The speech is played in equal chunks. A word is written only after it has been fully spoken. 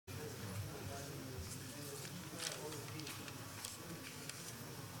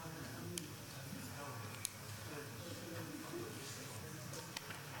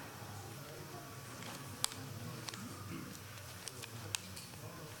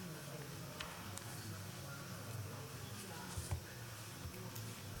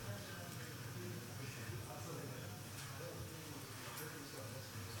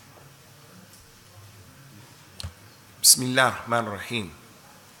بسم الله الرحمن الرحيم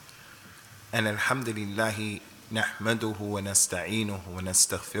أن الحمد لله نحمده ونستعينه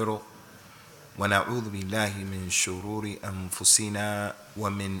ونستغفره ونعوذ بالله من شرور أنفسنا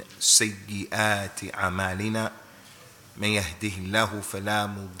ومن سيئات أعمالنا من يهده الله فلا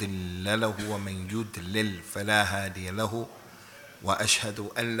مضل له ومن يضلل فلا هادي له وأشهد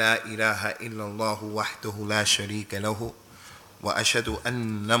أن لا إله إلا الله وحده لا شريك له وأشهد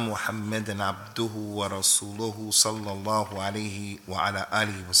أن محمدا عبده ورسوله صلى الله عليه وعلى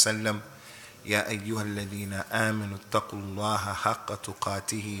آله وسلم يا أيها الذين آمنوا اتقوا الله حق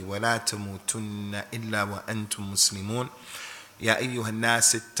تقاته ولا تموتن إلا وأنتم مسلمون يا أيها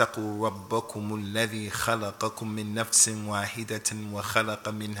الناس اتقوا ربكم الذي خلقكم من نفس واحدة وخلق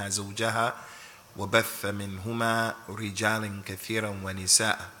منها زوجها وبث منهما رجالا كثيرا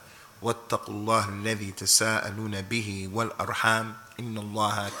ونساء واتقوا الله الذي تساءلون به والأرحام إن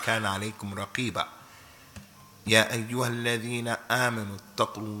الله كان عليكم رقيبا يا أيها الذين آمنوا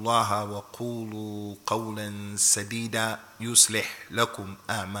اتقوا الله وقولوا قولا سديدا يصلح لكم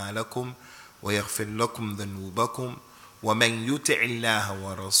أعمالكم ويغفر لكم ذنوبكم ومن يطع الله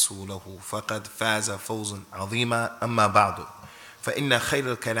ورسوله فقد فاز فوزا عظيما أما بعد فإن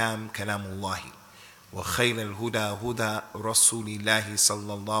خير الكلام كلام الله وخير الهدى هدى رسول الله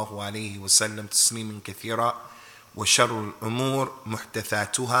صلى الله عليه وسلم تسليما كثيرا وشر الأمور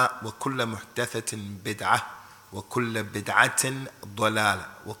محدثاتها وكل محدثة بدعة وكل بدعة ضلالة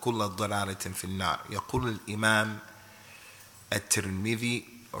وكل ضلالة في النار. يقول الإمام الترمذي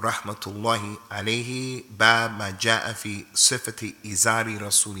رحمة الله عليه باب ما جاء في صفة إزار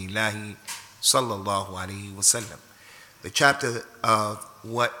رسول الله صلى الله عليه وسلم. The chapter of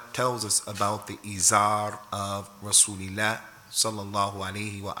what tells us about the izar of Rasulullah sallallahu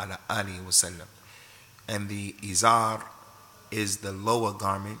alayhi wa ala alihi wasallam. And the izar is the lower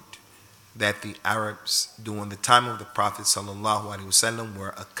garment that the Arabs during the time of the Prophet sallallahu alayhi wasallam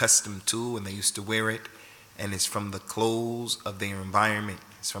were accustomed to, and they used to wear it, and it's from the clothes of their environment.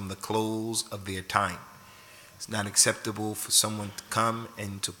 It's from the clothes of their time. It's not acceptable for someone to come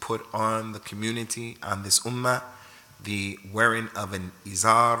and to put on the community, on this ummah, the wearing of an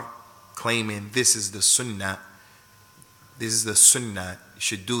izar, claiming this is the sunnah. This is the sunnah. You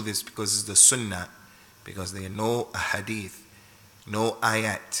should do this because it's the sunnah. Because there are no hadith, no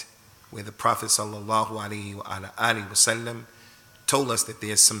ayat, where the Prophet sallallahu alaihi wasallam told us that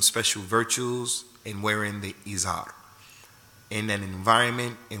there's some special virtues in wearing the izar. In an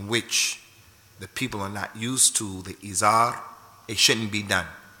environment in which the people are not used to the izar, it shouldn't be done,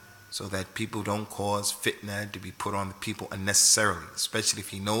 so that people don't cause fitna to be put on the people unnecessarily, especially if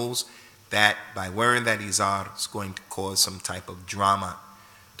he knows that by wearing that izar it's going to cause some type of drama.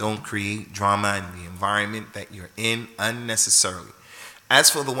 Don't create drama in the environment that you're in unnecessarily. As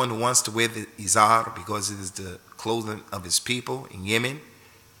for the one who wants to wear the izar because it is the clothing of his people in Yemen,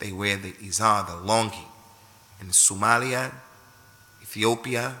 they wear the izar, the longi. In Somalia,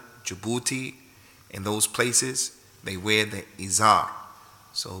 Ethiopia, Djibouti, in those places, they wear the izar.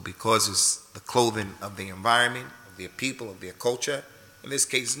 So because it's the clothing of the environment, of their people, of their culture, in this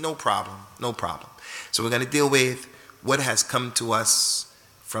case, no problem. So we're going to deal with what has come to us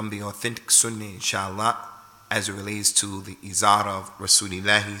from the authentic sunnah, inshallah, as it relates to the izar of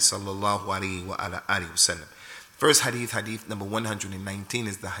Rasulullah sallallahu alayhi wa alihi wasallam. First hadith number 119,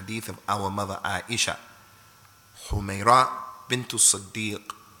 is the hadith of our mother Aisha, Humayra bintu Siddiq,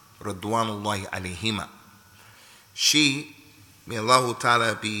 radwanullahi alayhima. She, may Allah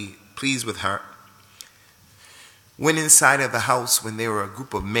Ta'ala be pleased with her, went inside of the house when there were a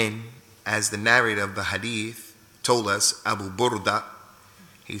group of men, as the narrator of the hadith told us, Abu Burda.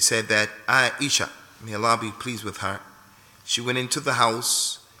 He said that Aisha, may Allah be pleased with her, she went into the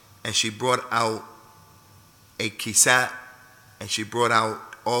house and she brought out a kisa, and she brought out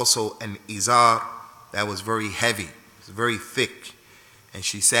also an izar that was very heavy, very thick. And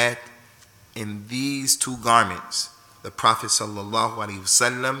she said, in these two garments, the Prophet sallallahu alaihi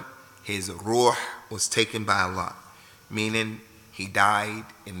wasallam, his ruh was taken by Allah, meaning he died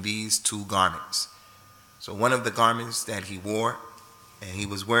in these two garments. So one of the garments that he wore and he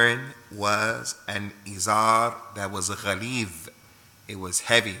was wearing was an izar that was ghalidh. It was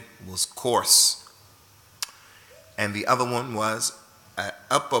heavy, it was coarse. And the other one was an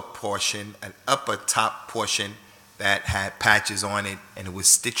upper portion, an upper top portion that had patches on it, and it was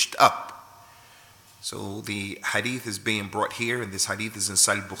stitched up. So the hadith is being brought here, and this hadith is in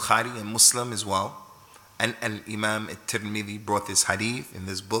Sahih Bukhari and Muslim as well. And Imam At-Tirmidhi brought this hadith in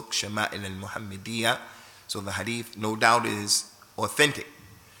this book, Shama'il al-Muhammadiyah. So the hadith, no doubt, is authentic,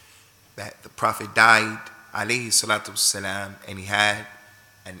 that the Prophet died, alayhi salatu wasalam, and he had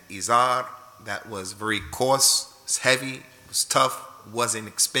an izar that was very coarse, it's heavy, it was tough, wasn't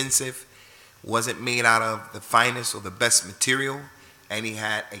expensive, wasn't made out of the finest or the best material, and he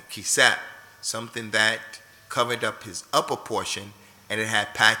had a kisab, something that covered up his upper portion, and it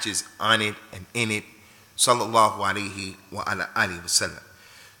had patches on it and in it, sallallahu alaihi wa ala alihi wasallam.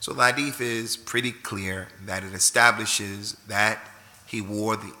 So the hadith is pretty clear that it establishes that he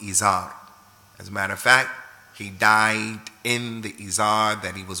wore the izar. As a matter of fact, he died in the izar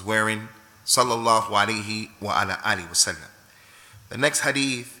that he was wearing, sallallahu alaihi wa ala alihi wasallam. The next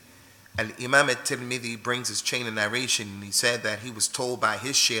hadith, Al-Imam At-Tirmidhi brings his chain of narration, and he said that he was told by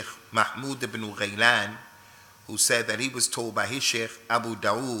his Sheikh Mahmud ibn Ghaylan, who said that he was told by his Sheikh Abu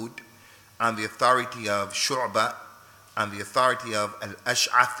Dawood, on the authority of Shu'bah, on the authority of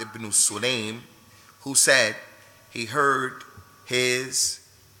Al-Ash'ath ibn Sulaym, who said he heard his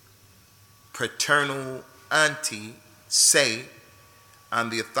paternal auntie say, on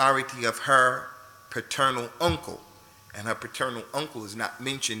the authority of her paternal uncle, and her paternal uncle is not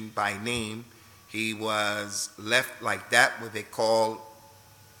mentioned by name, he was left like that, what they call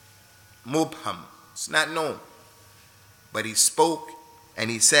mubham, it's not known. But he spoke and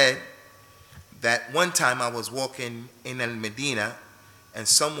he said that one time I was walking in Al-Medina and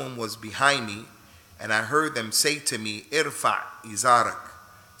someone was behind me, and I heard them say to me, irfa' izarak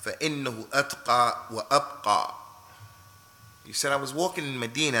fa innahu atqa wa abqa. He said, I was walking in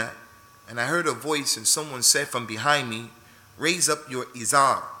Medina and I heard a voice and someone said from behind me, raise up your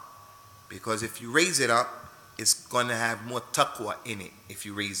izar, because if you raise it up, it's going to have more taqwa in it if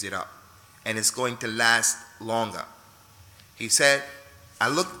you raise it up, and it's going to last longer. He said, I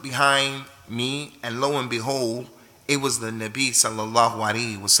looked behind me, and lo and behold, it was the Nabi sallallahu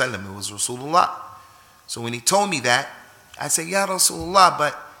alaihi wasallam. It was Rasulullah. So when he told me that, I said, Ya Rasulullah,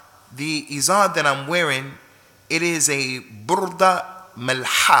 but the izar that I'm wearing, it is a burda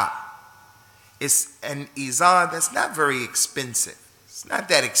malha. It's an izar that's not very expensive. It's not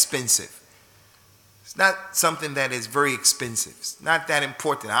that expensive. It's not something that is very expensive. It's not that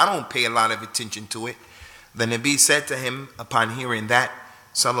important. I don't pay a lot of attention to it. The Nabi said to him upon hearing that,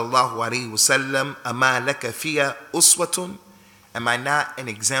 sallallahu alaihi wasallam, ama laka fiya uswatun? Am I not an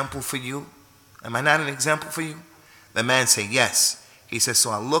example for you? Am I not an example for you? The man said, yes. He said,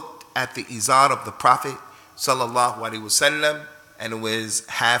 so I looked at the izar of the Prophet sallallahu alaihi wasallam, and it was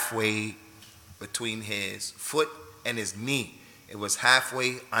halfway between his foot and his knee. It was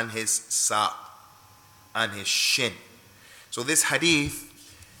halfway on his saq, on his shin. So this hadith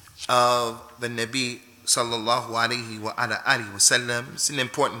of the Nabi sallallahu alaihi wa ala alihi wasallam, it's an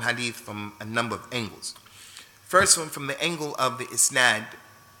important hadith from a number of angles. First one, from the angle of the isnad,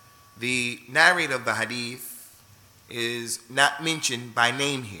 the narrator of the hadith is not mentioned by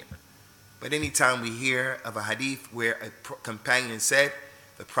name here. But anytime we hear of a hadith where a companion said,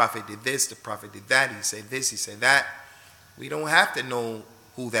 the Prophet did this, the Prophet did that, he said this, he said that, we don't have to know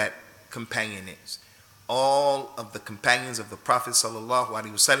who that companion is. All of the companions of the Prophet sallallahu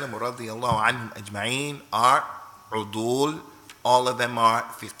alaihi wasallam radiyallahu anhum ajma'een are udul. All of them are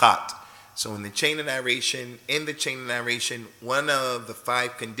thiqat. So in the chain of narration, one of the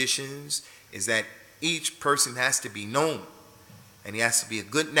 5 conditions is that each person has to be known, and he has to be a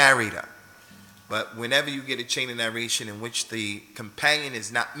good narrator. But whenever you get a chain of narration in which the companion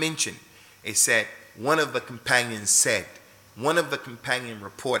is not mentioned, it said one of the companions said, one of the companion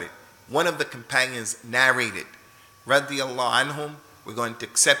reported, one of the companions narrated, radiyallahu anhum, we're going to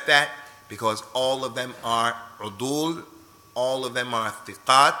accept that because all of them are udul, all of them are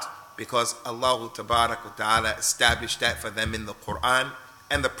thiqat, because Allah tabarak wa ta'ala established that for them in the Quran,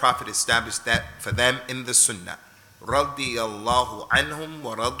 and the Prophet established that for them in the Sunnah. Radiyallahu anhum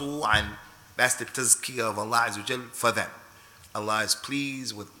wa radu an. That's the tazkiyah of Allah Azza wa Jal for them. Allah is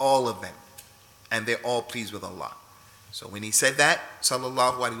pleased with all of them, and they're all pleased with Allah. So when he said that,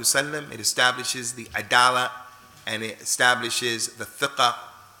 sallallahu alaihi wasallam, it establishes the adala, and it establishes the thiqah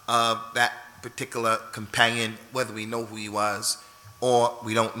of that particular companion, whether we know who he was or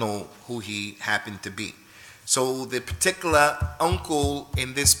we don't know who he happened to be. So the particular uncle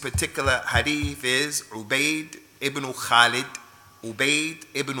in this particular hadith is Ubayd ibn Khalid. Ubayd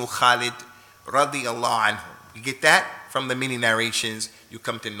ibn Khalid radiyallahu anhu. You get that from the many narrations. You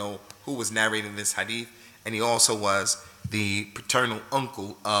come to know who was narrating this hadith, and he also was the paternal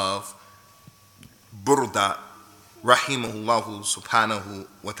uncle of Burda rahimahullahu subhanahu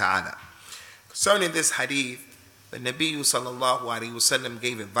wa ta'ala. Concerning this hadith, the Nabi sallallahu alaihi wasallam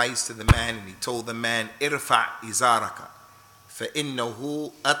gave advice to the man, and he told the man, irfa' izaraka fa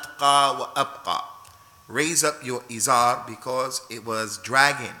innahu atqa wa abqa. Raise up your izar because it was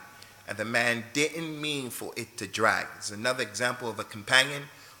dragging, and the man didn't mean for it to drag. It's another example of a companion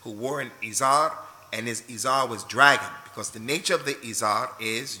who wore an izar and his izar was dragging, because the nature of the izar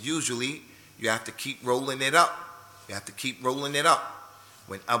is usually you have to keep rolling it up. You have to keep rolling it up.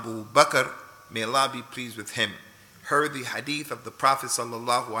 When Abu Bakr, may Allah be pleased with him, heard the hadith of the Prophet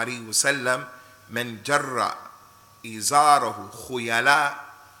sallallahu alaihi wasallam, "Man jarra izarahu khuyala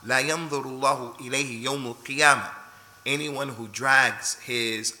la yanzurullahu ilayhi yawm al-qiyamah." Anyone who drags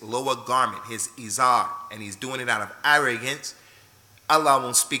his lower garment, his izar, and he's doing it out of arrogance, Allah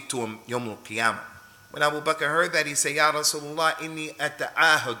won't speak to him yawm al-qiyamah. When Abu Bakr heard that, he said, "Ya Rasulullah, inni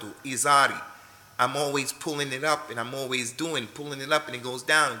ata'ahadu izari." I'm always pulling it up, and I'm always pulling it up, and it goes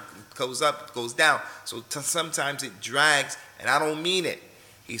down, it goes up, it goes down. So sometimes it drags, and I don't mean it.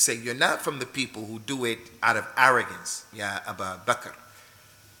 He said, "You're not from the people who do it out of arrogance, Ya Abu Bakr.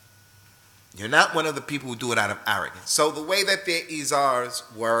 You're not one of the people who do it out of arrogance." So the way that their izars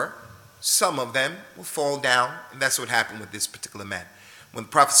were, some of them will fall down, and that's what happened with this particular man. When the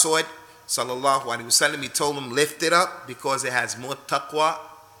Prophet saw it, sallallahu alaihi wasallam, he told him, lift it up because it has more taqwa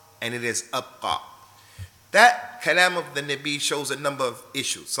and it is abqa. That kalam of the Nabi shows a number of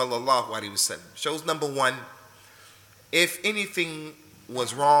issues, sallallahu alaihi wasallam. Shows, number one, if anything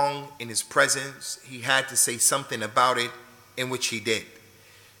was wrong in his presence, he had to say something about it, in which he did.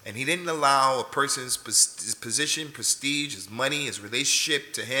 And he didn't allow a person's position, prestige, his money, his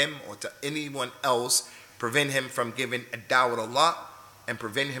relationship to him or to anyone else prevent him from giving a da'wah to Allah and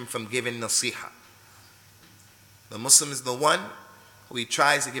prevent him from giving nasiha. The Muslim is the one who he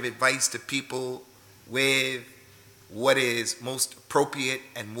tries to give advice to people with what is most appropriate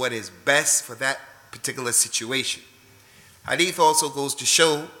and what is best for that particular situation. Hadith also goes to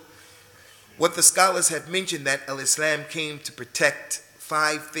show what the scholars have mentioned, that al-Islam came to protect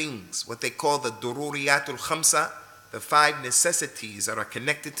 5 things, what they call the dururiyatul khamsa, the 5 necessities that are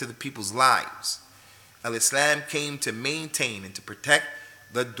connected to the people's lives. Al-Islam came to maintain and to protect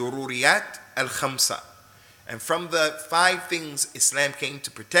the dururiyat al-khamsa. And from the 5 things Islam came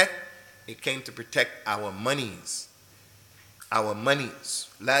to protect, it came to protect our monies. Our monies.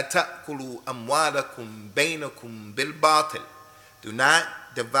 La ta'kulu amwalakum bainakum bil batil. Do not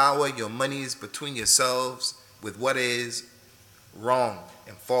devour your monies between yourselves with what is wrong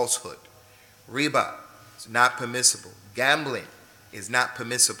and falsehood. Riba is not permissible. Gambling is not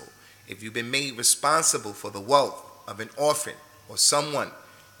permissible. If you've been made responsible for the wealth of an orphan or someone,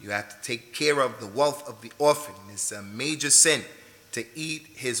 you have to take care of the wealth of the orphan. It's a major sin to eat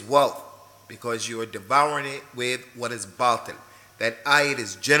his wealth because you are devouring it with what is batil. That ayat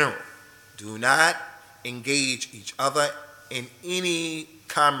is general. Do not engage each other in any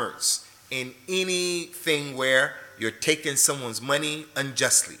commerce, in anything where you're taking someone's money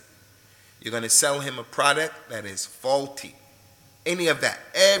unjustly. You're going to sell him a product that is faulty. Any of that.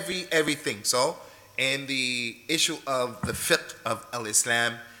 Everything. So, in the issue of the fiqh of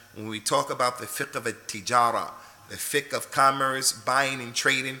al-Islam, when we talk about the fiqh of al-tijara, the fiqh of commerce, buying and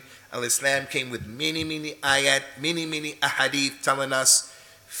trading, al-Islam came with many ayat, many ahadith telling us,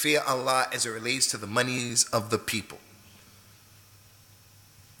 fear Allah as it relates to the monies of the people.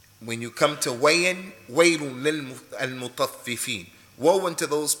 When you come to weighing, waylun lil al-mutaffifin. Woe unto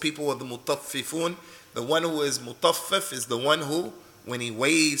those people of the mutaffifun. The one who is mutaffif is the one who, when he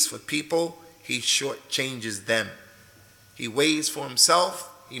weighs for people, he shortchanges them. He weighs for himself,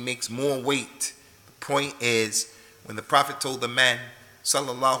 he makes more weight. The point is, when the Prophet told the man,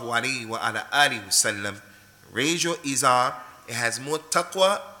 sallallahu alayhi wa ala alihi wasallam, raise your izar, it has more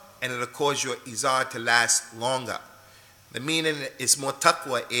taqwa and it'll cause your izar to last longer. The meaning is more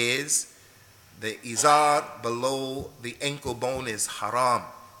taqwa is the izar below the ankle bone is haram.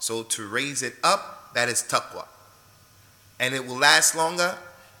 So to raise it up, that is taqwa. And it will last longer.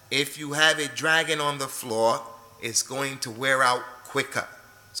 If you have it dragging on the floor, it's going to wear out quicker.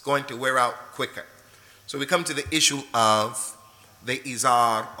 It's going to wear out quicker. So we come to the issue of the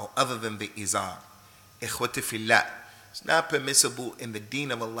izar or other than the izar. Ikhwati fillah. It's not permissible in the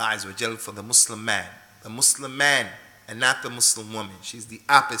deen of Allah Azza wa Jal for the Muslim man. The Muslim man and not the Muslim woman. She's the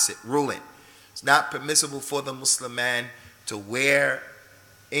opposite ruling. It's not permissible for the Muslim man to wear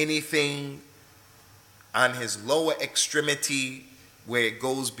anything on his lower extremity where it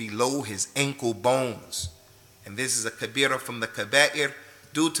goes below his ankle bones. And this is a kabira from the kaba'ir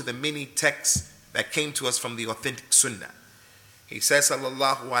due to the many texts that came to us from the authentic sunnah. He says,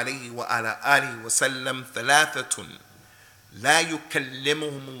 sallallahu alayhi wa ala alihi wa sallam, thalathatun la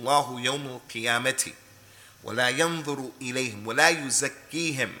yukallimuhum Allahu yawm al-qiyamati wa la yanzuru ilayhim wa la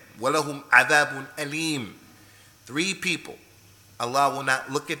yuzakkihim wa lahum adhabun alim. 3 people, Allah will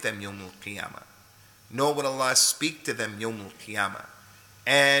not look at them yawm al-qiyamah, nor will Allah speak to them yawm al-qiyamah,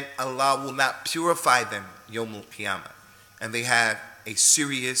 and Allah will not purify them yawm al-qiyamah, and they have a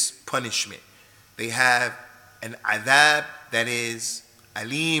serious punishment. they have an adab that is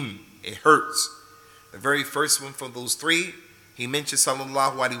alim, it hurts. The very first one from those three, he mentioned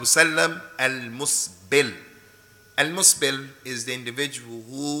sallallahu alaihi wasallam, al-musbil. Al-musbil is the individual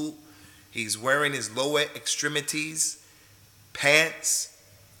who he's wearing his lower extremities, pants,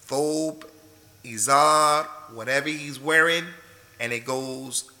 thobe, izar, whatever he's wearing, and it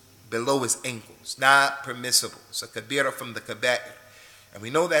goes below his ankles. Not permissible. It's a kabira from the kaba'ir. And we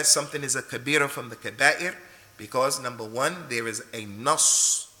know that something is a kabira from the kaba'ir because, number one, there is a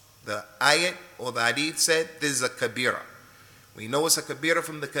nas. The ayat or the hadith said this is a kabira. We know it's a kabira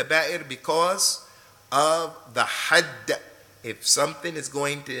from the kaba'ir because of the hadd. If something is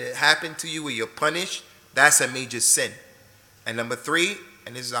going to happen to you where you're punished, that's a major sin. And number three,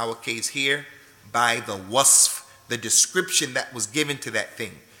 and this is our case here, by the wasf, the description that was given to that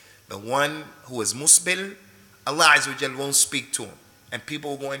thing. The one who is musbil, Allah Azza wa Jal won't speak to him. And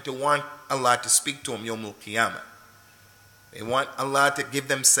people are going to want Allah to speak to him Yawmul Qiyamah. They want Allah to give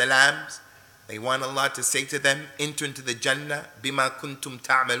them salams. They want Allah to say to them, enter into the Jannah, bima kuntum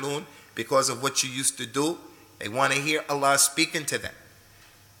ta'malun, because of what you used to do. They want to hear Allah speaking to them.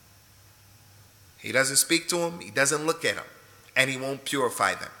 He doesn't speak to them, he doesn't look at them, and he won't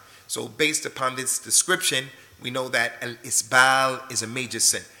purify them. So based upon this description, we know that al-isbal is a major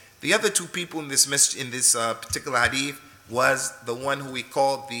sin. The other two people in this particular hadith was the one who we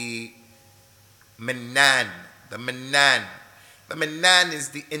call the mannan. The mannan. The mannan is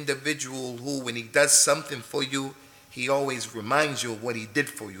the individual who, when he does something for you, he always reminds you of what he did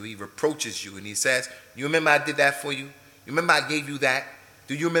for you. He reproaches you and he says, you remember I did that for you? You remember I gave you that?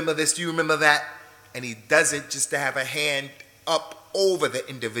 Do you remember this? Do you remember that? And he does it just to have a hand up over the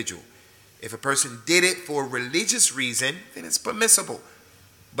individual. If a person did it for a religious reason, then it's permissible.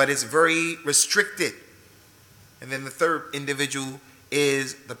 But it's very restricted. And then the third individual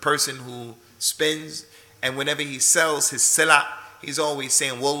is the person who spends, and whenever he sells his sila, he's always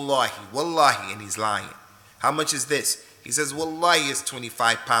saying, wallahi, wallahi, and he's lying. How much is this? He says, wallahi, it's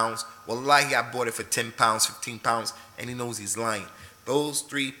 25 pounds. Wallahi, I bought it for 10 pounds, 15 pounds, and he knows he's lying. Those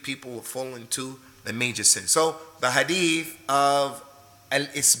three people will fall into the major sin. So the hadith of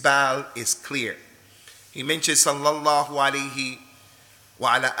al-isbal is clear. He mentions, sallallahu alayhi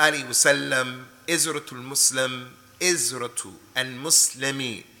wa ala alihi wa sallam, izratul muslim, izratu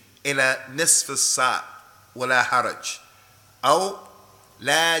al-muslimi ila nisf as-sa' wala haraj. أو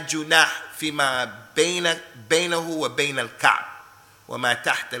لا جناح فيما بينه وبين الكعب وما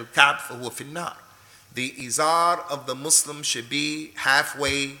تحت الكعب فهو في النار. The izar of the Muslim should be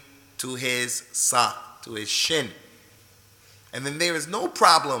halfway to his sa', to his shin. And then there is no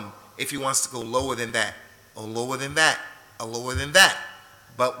problem if he wants to go lower than that, or lower than that, or lower than that.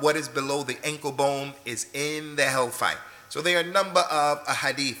 But what is below the ankle bone is in the hellfire. So there are a number of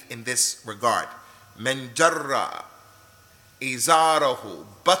hadith in this regard. من جر إزاره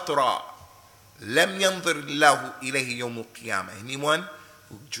بطرا لم ينظر الله إليه يوم القيامة. Anyone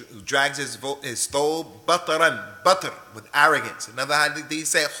who drags his thobe bataran, butter, with arrogance. Another hadith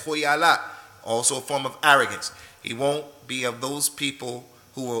say khuyala, also a form of arrogance. He won't be of those people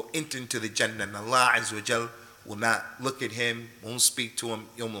who will enter into the Jannah, and Allah Azza wa Jal will not look at him, won't speak to him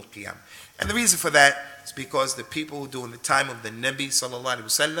Yawm al-Qiyamah. And the reason for that is because the people during the time of the Nabi sallallahu alaihi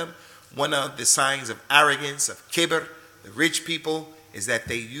wasallam, one of the signs of arrogance, of kibr, the rich people, is that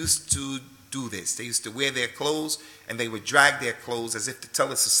they used to do this. They used to wear their clothes and they would drag their clothes as if to tell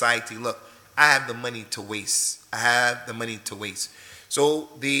the society, look, I have the money to waste. I have the money to waste. So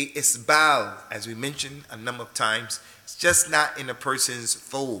the isbal, as we mentioned a number of times, it's just not in a person's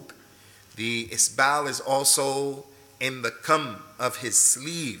thobe. The isbal is also in the cum of his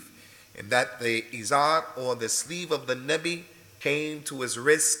sleeve, and that the izar or the sleeve of the Nabi came to his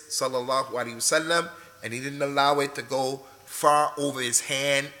wrist, sallallahu alaihi wasallam, and he didn't allow it to go far over his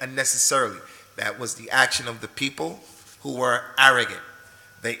hand unnecessarily. That was the action of the people who were arrogant.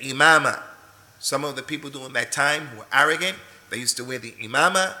 The imama, some of the people during that time who were arrogant, they used to wear the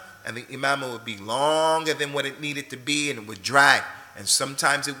imama, and the imama would be longer than what it needed to be, and it would drag. And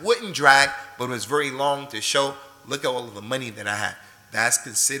sometimes it wouldn't drag, but it was very long to show, look at all of the money that I have. That's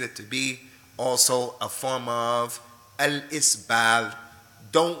considered to be also a form of al-isbal.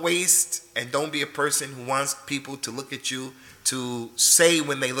 Don't waste, and don't be a person who wants people to look at you, to say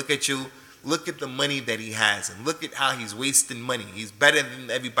when they look at you, look at the money that he has, and look at how he's wasting money. He's better than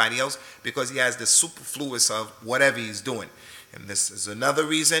everybody else because he has the superfluous of whatever he's doing. And this is another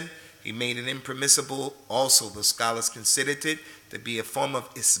reason he made it impermissible. Also, the scholars considered it to be a form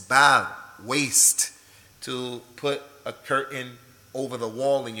of isbal, waste, to put a curtain over the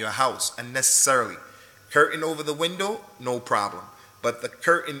wall in your house unnecessarily. Curtain over the window, no problem. But the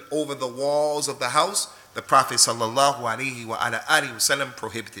curtain over the walls of the house, the Prophet sallallahu alaihi wasallam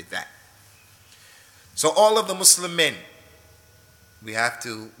prohibited that. So all of the Muslim men, we have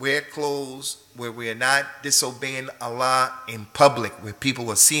to wear clothes where we are not disobeying Allah in public, where people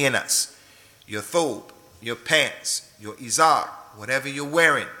are seeing us. Your thobe, your pants, your izar, whatever you're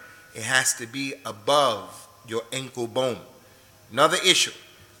wearing, it has to be above your ankle bone. Another issue,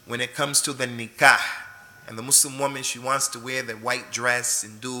 when it comes to the nikah, and the Muslim woman, she wants to wear the white dress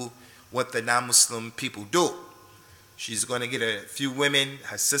and do what the non-Muslim people do. She's going to get a few women,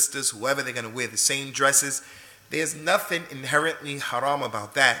 her sisters, whoever, they're going to wear the same dresses. There's nothing inherently haram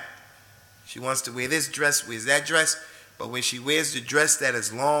about that. She wants to wear this dress, wears that dress, but when she wears the dress that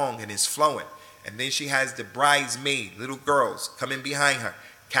is long and is flowing, and then she has the bridesmaid, little girls, coming behind her,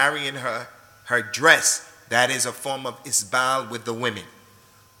 carrying her dress, that is a form of isbal with the women.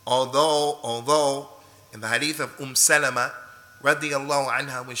 Although in the hadith of Salama, radiyallahu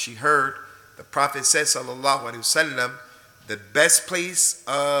anha, when she heard the Prophet said, sallallahu alaihi wasallam, the best place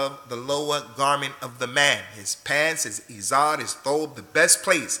of the lower garment of the man, his pants, his izar, his thobe, the best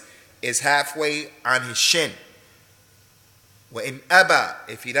place is halfway on his shin. In Abba,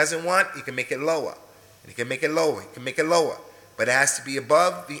 if he doesn't want, he can make it lower. And he can make it lower, he can make it lower. But it has to be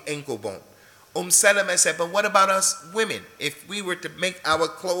above the ankle bone. Salama said, but what about us women? If we were to make our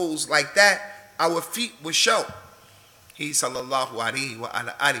clothes like that, our feet would show. He sallallahu alaihi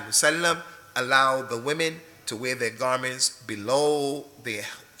wasallam allowed the women to wear their garments below their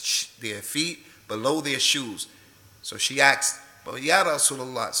feet, below their shoes. So she asked, but Ya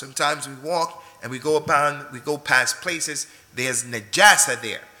Rasulullah, sometimes we walk and we go past places, there's najasa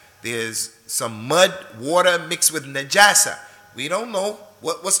there. There's some mud, water mixed with najasa. We don't know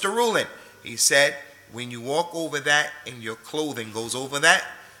what's the ruling. He said, when you walk over that and your clothing goes over that,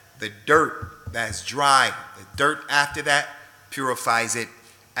 the dirt that's dry, the dirt after that purifies it,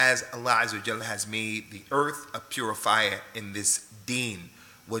 as Allah Azza wa Jalla has made the earth a purifier in this deen.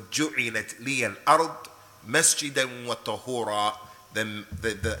 وَجُعِلَتْ لِيَ الْأَرْض مَسْجِدًا وَطَهُورًا.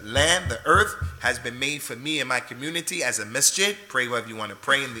 The land, the earth, has been made for me and my community as a masjid. Pray wherever you want to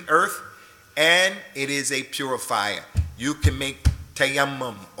pray in the earth. And it is a purifier. You can make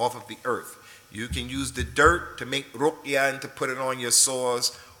tayammum off of the earth. You can use the dirt to make ruqya and to put it on your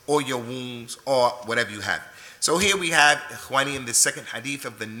sores or your wounds or whatever you have. So here we have, ikhwani, in the second hadith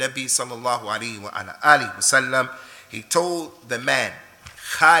of the Nabi sallallahu alayhi wa sallam, he told the man,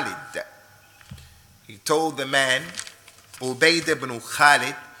 Khalid, Ubayd ibn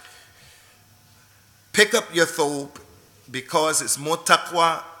Khalid, pick up your thobe because it's more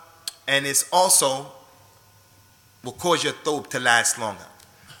taqwa and it's also will cause your thobe to last longer.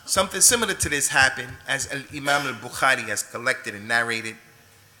 Something similar to this happened, as Imam al-Bukhari has collected and narrated.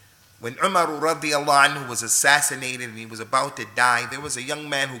 When Umar radiallahu anhu was assassinated and he was about to die, there was a young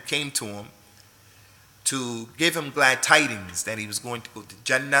man who came to him to give him glad tidings that he was going to go to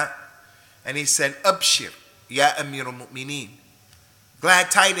Jannah. And he said, Abshir, Ya Amir al-Mu'mineen.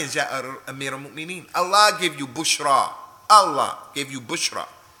 Glad tidings, Ya Amir al-Mu'mineen. Allah gave you bushra. Allah gave you bushra.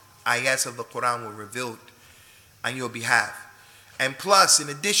 Ayats of the Quran were revealed on your behalf. And plus, in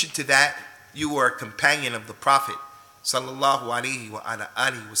addition to that, you were a companion of the Prophet sallallahu alaihi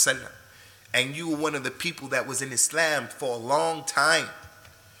wasallam, and you were one of the people that was in Islam for a long time.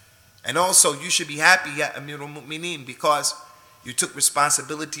 And also, you should be happy, Ya Amir al-Mu'mineen, because you took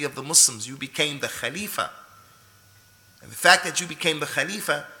responsibility of the Muslims. You became the Khalifa. And the fact that you became the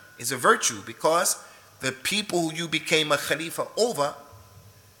Khalifa is a virtue, because the people who you became a Khalifa over,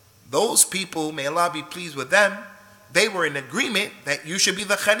 those people, may Allah be pleased with them, they were in agreement that you should be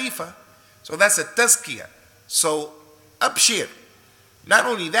the Khalifa. So that's a tazkiyah. So, abshir. Not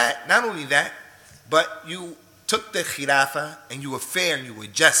only that, but you took the khilafah and you were fair and you were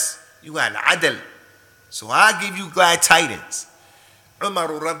just. You had adl. So I give you glad tidings. Umar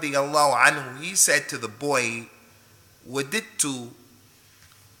radiyallahu anhu, he said to the boy, وَدِدْتُ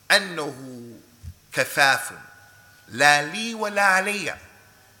أَنَّهُ كَفَافٌ لَا لِي وَلَا عَلَيَّ.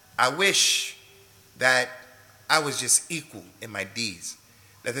 I wish that I was just equal in my deeds.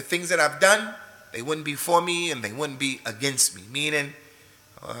 That the things that I've done, they wouldn't be for me and they wouldn't be against me. Meaning,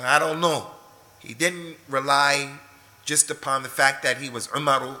 I don't know. He didn't rely just upon the fact that he was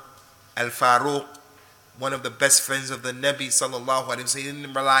Umar al-Faruq, one of the best friends of the Nabi sallallahu alaihi wasallam. He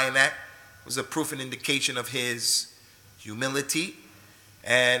didn't rely on that. It was a proof and indication of his humility,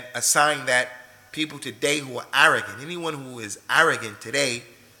 and a sign that people today who are arrogant, anyone who is arrogant today,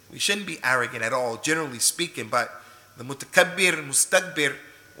 we shouldn't be arrogant at all, generally speaking, but the mutakabbir, mustakbir,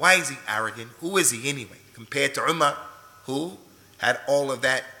 why is he arrogant? Who is he anyway? Compared to Umar, who had all of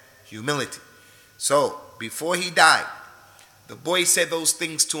that humility. So, before he died, The boy said those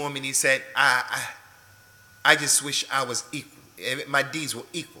things to him, and he said, I just wish I was equal. My deeds were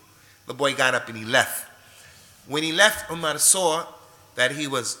equal. The boy got up and he left. When he left, Umar saw that he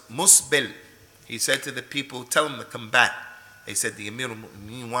was musbil. He said to the people, tell him to come back. They said, the Amir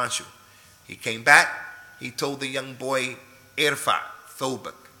al-Mu'mineen wants you. He came back. He told the young boy, irfa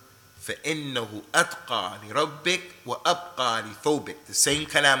thawbak, فَإِنَّهُ أَتْقَى لِرَبِّكَ وَأَبْقَى لِثَوْبِكَ. The same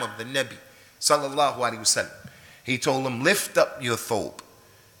kalam of the Nabi, sallallahu alayhi wa sallam. He told him, lift up your thobe.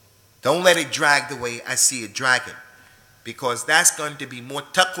 Don't let it drag the way I see it dragging. Because that's going to be more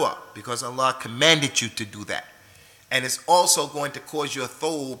taqwa, because Allah commanded you to do that. And it's also going to cause your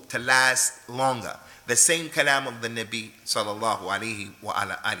thobe to last longer. The same kalam of the Nabi, sallallahu alayhi wa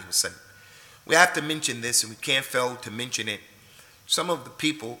sallam. We have to mention this, and we can't fail to mention it. Some of the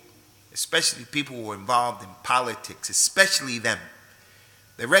people, especially people who are involved in politics, especially them,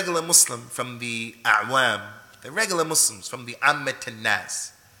 the regular Muslim from the A'wam, the regular Muslims from the Ammat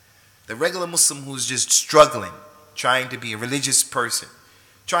al-Nas, the regular Muslim who's just struggling, trying to be a religious person,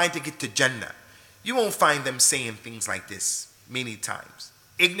 trying to get to Jannah, you won't find them saying things like this many times.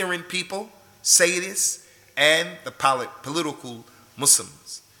 Ignorant people say this, and the political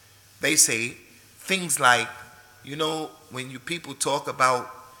Muslims, they say things like, you know, when you people talk about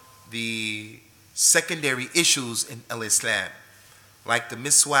the secondary issues in al-Islam, like the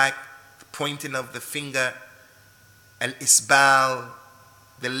miswak, the pointing of the finger, al-isbal,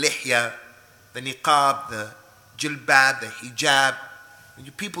 the lihya, the niqab, the jilbab, the hijab. When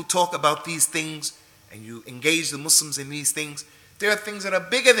you people talk about these things and you engage the Muslims in these things, there are things that are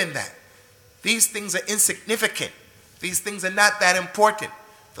bigger than that. These things are insignificant. These things are not that important.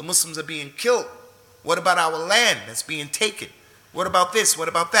 The Muslims are being killed. What about our land that's being taken? What about this? What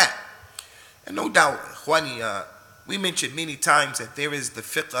about that? And no doubt, Khwani, we mentioned many times that there is the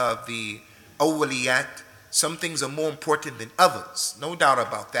fiqh of the awwaliyat. Some things are more important than others. No doubt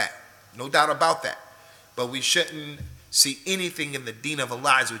about that. No doubt about that. But we shouldn't see anything in the deen of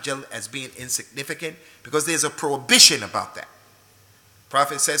Allah as being insignificant, because there's a prohibition about that.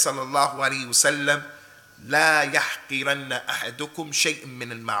 Prophet says, sallallahu alayhi wa sallam, لا يحقرن أحدكم شيء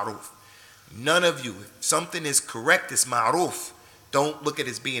من المعروف. None of you, if something is correct, it's ma'ruf, don't look at it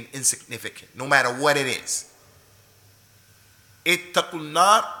as being insignificant, no matter what it is. اتقوا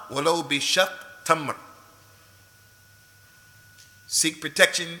النار ولو بشق تمر. Seek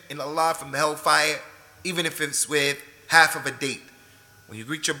protection in Allah from the hellfire, even if it's with half of a date. When you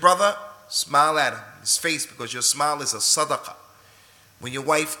greet your brother, smile at him, his face, because your smile is a sadaqah. When your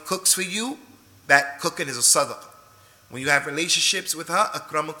wife cooks for you, that cooking is a sadaqah. When you have relationships with her,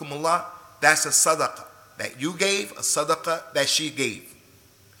 akramakumullah, that's a sadaqah that you gave, a sadaqah that she gave.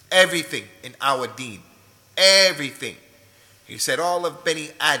 Everything in our deen, everything. He said all of Bani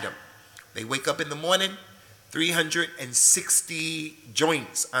Adam, they wake up in the morning, 360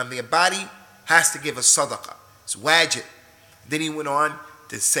 joints on their body has to give a sadaqah. It's wajib. Then he went on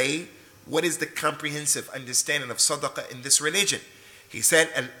to say, what is the comprehensive understanding of sadaqah in this religion? He said,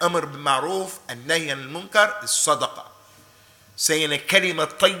 al-amr bil-ma'ruf and nahy al-munkar is sadaqah. Saying a kalima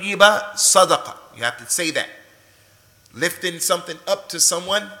tayyiba, sadaqah. You have to say that. Lifting something up to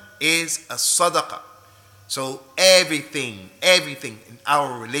someone is a sadaqah. So everything in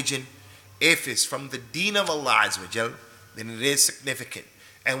our religion, if it's from the deen of Allah Azza wa Jal, then it is significant.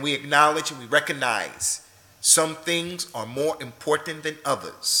 And we acknowledge and we recognize some things are more important than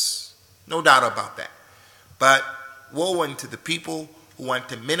others. No doubt about that. But woe unto the people who want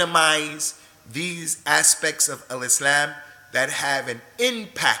to minimize these aspects of al-Islam that have an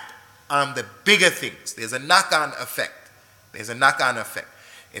impact on the bigger things. There's a knock-on effect. There's a knock-on effect.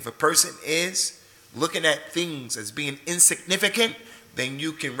 If a person is looking at things as being insignificant, then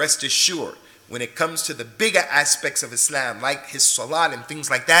you can rest assured when it comes to the bigger aspects of Islam, like his salat and things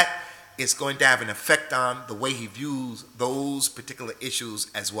like that, it's going to have an effect on the way he views those particular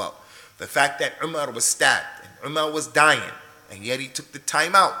issues as well. The fact that Umar was stabbed and Umar was dying, and yet he took the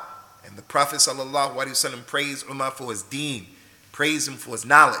time out, and the Prophet ﷺ praised Umar for his deen, praised him for his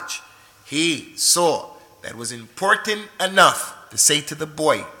knowledge. He saw that it was important enough to say to the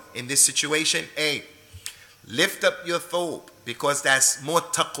boy in this situation, hey, lift up your thobe, because that's more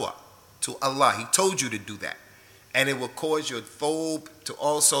taqwa to Allah. He told you to do that. And it will cause your thobe to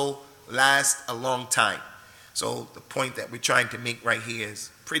also last a long time. So the point that we're trying to make right here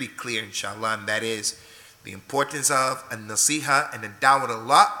is pretty clear, inshallah, and that is the importance of a nasiha and a da'wah to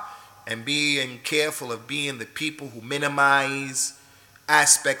Allah, and being careful of being the people who minimize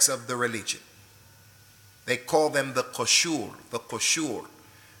aspects of the religion. They call them the qashur,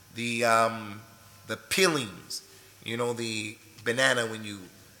 the peelings. You know, the banana, when you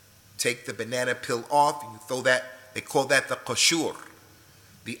take the banana peel off and you throw that They call that the qashur,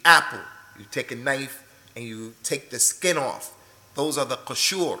 the apple. You take a knife and you take the skin off. Those are the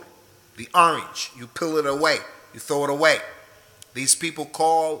qashur, the orange. You peel it away. You throw it away. These people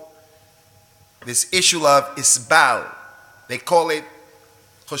call this issue of isbal. They call it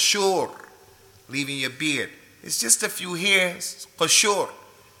qashur, leaving your beard. It's just a few hairs, qashur.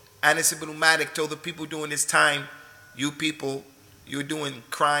 Anas ibn Malik told the people during this time, you people, you're doing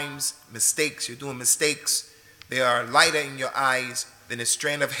crimes, mistakes. You're doing mistakes. They are lighter in your eyes than a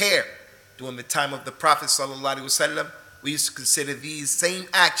strand of hair. During the time of the Prophet ﷺ, we used to consider these same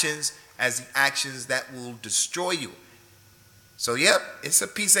actions as the actions that will destroy you. So yep, it's a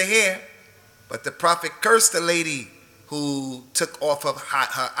piece of hair, but the Prophet cursed the lady who took off of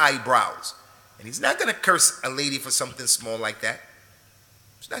her eyebrows. And he's not going to curse a lady for something small like that.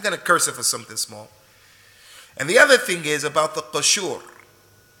 He's not going to curse her for something small. And the other thing is about the qashur.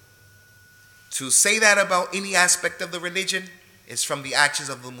 To say that about any aspect of the religion is from the actions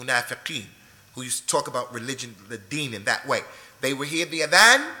of the munafiqeen, who used to talk about religion, the deen, in that way. They would hear the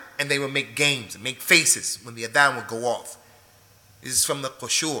adhan and they would make games and make faces when the adhan would go off. This is from the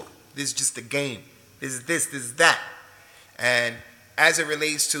qashur. This is just a game. This is that. And as it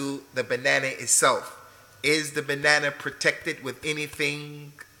relates to the banana itself, is the banana protected with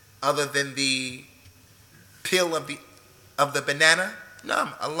anything other than the peel of the banana? No,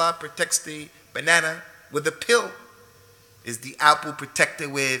 Allah protects the banana with the peel. Is the apple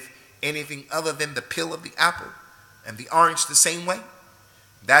protected with anything other than the peel of the apple? And the orange the same way?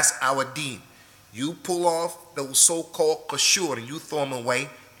 That's our deen. You pull off those so-called qashur and you throw them away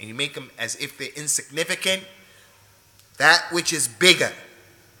and you make them as if they're insignificant. That which is bigger,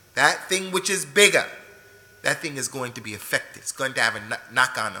 that thing which is bigger, that thing is going to be affected. It's going to have a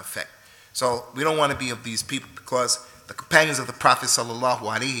knock-on effect. So we don't want to be of these people, because the companions of the Prophet sallallahu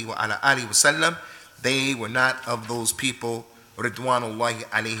alaihi wasallam, they were not of those people. Ridwanullahi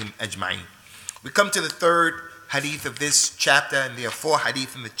alayhim ajma'in. We come to the third hadith of this chapter, and there are 4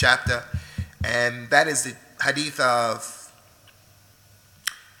 hadith in the chapter, and that is the hadith of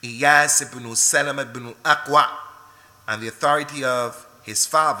Iyas ibn Salama ibn Aqwa, on the authority of his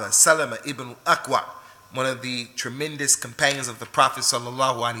father, Salama ibn Aqwa, one of the tremendous companions of the Prophet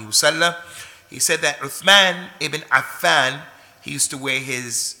sallallahu alaihi wasallam. He said that Uthman ibn Affan, he used to wear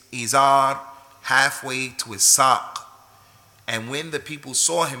his izar halfway to his saq. And when the people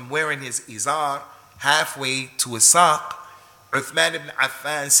saw him wearing his izar halfway to his saq, Uthman ibn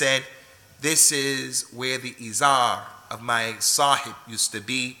Affan said, this is where the izar of my sahib used to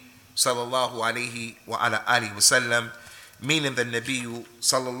be, sallallahu alaihi wa ala alihi wasallam, meaning the Nabi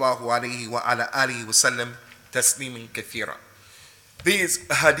sallallahu alaihi wa ala alihi wasallam taslimin kathira. These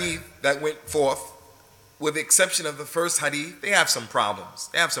hadith that went forth, with the exception of the first hadith, they have some problems.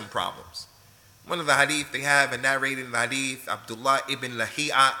 One of the hadith they have, a narrator in the hadith, Abdullah ibn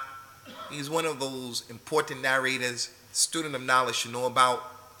Lahi'a. He's one of those important narrators, student of knowledge should know about.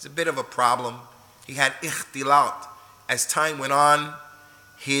 It's a bit of a problem. He had ikhtilat. As time went on,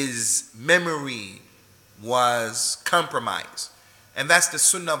 his memory was compromised. And that's the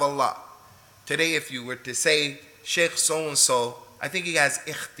sunnah of Allah. Today, if you were to say, Sheikh so-and-so, I think he has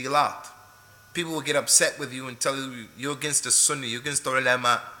ikhtilat. People will get upset with you and tell you, you're against the sunnah, you're against the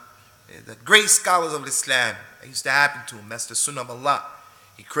ulama. The great scholars of Islam, that used to happen to him. That's the sunnah of Allah.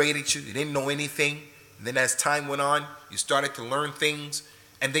 He created you, you didn't know anything. And then as time went on, you started to learn things.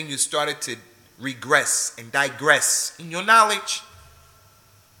 And then you started to regress and digress in your knowledge.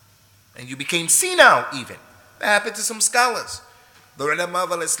 And you became senile even. That happened to some scholars. The ulama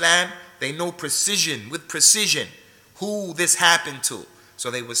of Islam, they know with precision, who this happened to. So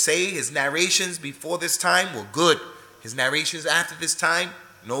they would say his narrations before this time were good. His narrations after this time,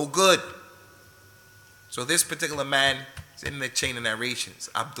 no good. So this particular man is in the chain of narrations,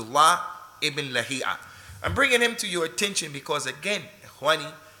 Abdullah ibn Lahi'a. I'm bringing him to your attention because, again,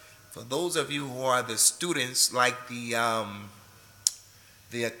 Ikhwani, for those of you who are the students, like the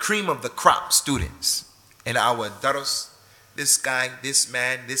cream of the crop students in our daras, this guy, this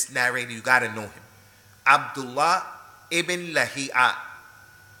man, this narrator, you got to know him. Abdullah ibn Lahi'a.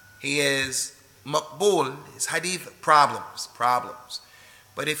 He is maqbul, his hadith problems.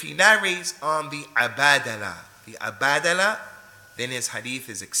 But if he narrates on the abadala, then his hadith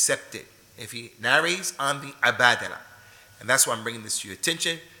is accepted. If he narrates on the abadala. And that's why I'm bringing this to your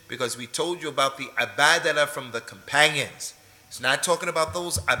attention, because we told you about the abadala from the companions. It's not talking about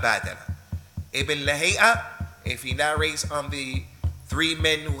those abadala. Ibn Lahi'a, if he narrates on the 3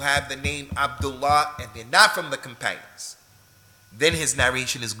 men who have the name Abdullah and they're not from the companions, then his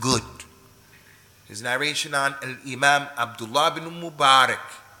narration is good. His narration on Al-Imam Abdullah bin Mubarak,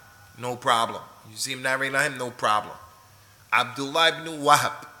 no problem. You see him narrating on him, no problem. Abdullah ibn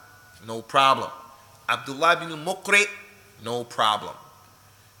Wahab, no problem. Abdullah ibn Muqri, no problem.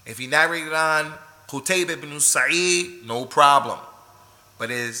 If he narrated on Qutayb ibn Sa'id, no problem. But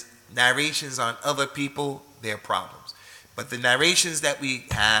his narrations on other people, they're problems. But the narrations that we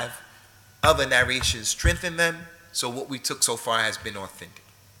have, other narrations strengthen them, so what we took so far has been authentic.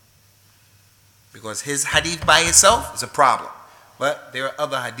 Because his hadith by itself is a problem. But there are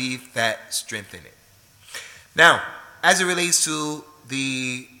other hadith that strengthen it. Now, as it relates to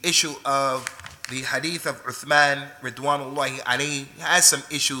the issue of the hadith of Uthman, Ridwanullahi alayhi, has some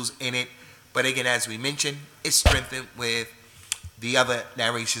issues in it. But again, as we mentioned, it's strengthened with the other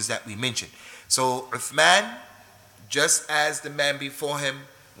narrations that we mentioned. So Uthman, just as the man before him,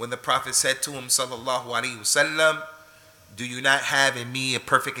 when the Prophet said to him, sallallahu alaihi wasallam, do you not have in me a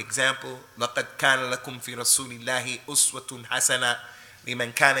perfect example? لَقَدْ كَانَ لَكُمْ فِي رَسُولِ اللَّهِ أُسْوَةٌ حَسَنَةٌ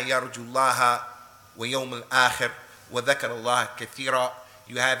لِمَنْ كَانَ يَرْجُو اللَّهَ وَيَوْمَ الْآخِرِ وَذَكَرَ اللَّهَ كَثِيرًا.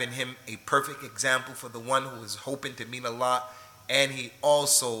 You have in him a perfect example for the one who is hoping to meet Allah, and he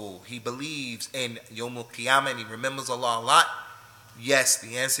believes in Yawm al-Qiyamah, and he remembers Allah a lot. Yes,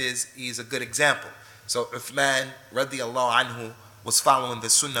 the answer is he is a good example. So Uthman radiallahu anhu was following the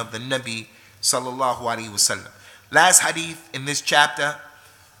sunnah of the Nabi sallallahu alaihi wasallam. Last hadith in this chapter,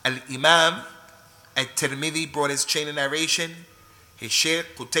 Al-Imam At-Tirmidhi brought his chain of narration. His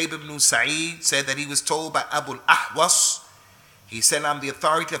Sheikh Qutayb ibn Sa'id said that he was told by Abu Ahwas. He said, I'm the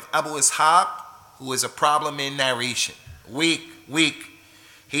authority of Abu Ishaq, who is a problem in narration. Weak.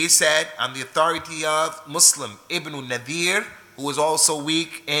 He said, I'm the authority of Muslim ibn Nadir, who is also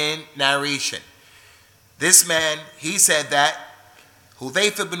weak in narration. This man, he said that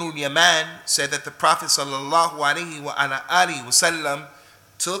Hudhayf ibn al-Yaman said that the Prophet sallallahu alaihi wasallam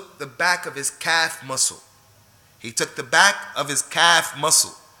took the back of his calf muscle. He took the back of his calf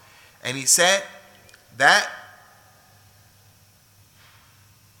muscle, and he said that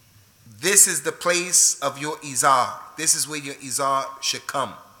this is the place of your izar. This is where your izar should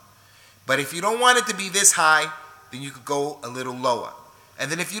come. But if you don't want it to be this high, then you could go a little lower.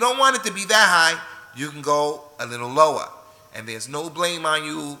 And then if you don't want it to be that high, you can go a little lower. And there's no blame on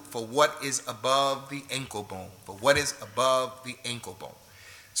you for what is above the ankle bone. For what is above the ankle bone.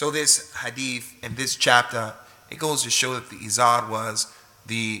 So this hadith in this chapter, it goes to show that the izar was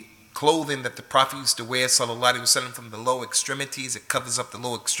the clothing that the Prophet used to wear, sallallahu alaihi wasallam, from the lower extremities. It covers up the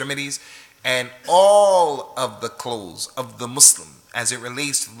lower extremities. And all of the clothes of the Muslim, as it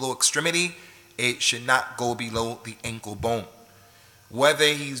relates to the lower extremity, it should not go below the ankle bone. Whether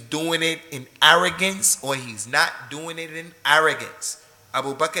he's doing it in arrogance or he's not doing it in arrogance.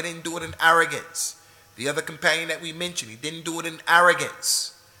 Abu Bakr didn't do it in arrogance. The other companion that we mentioned, he didn't do it in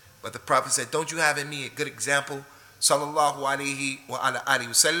arrogance. But the Prophet said, don't you have in me a good example? Sallallahu alaihi wa ala alihi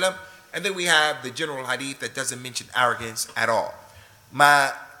wasallam. And then we have the general hadith that doesn't mention arrogance at all. Ma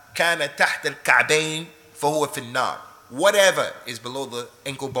kana tahta al-ka'bayn fahuwa fi an-nar. Whatever is below the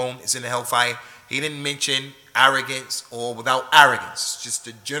ankle bone is in the hellfire. He didn't mention arrogance or without arrogance. Just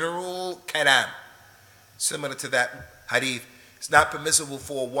a general kalam. Similar to that hadith. It's not permissible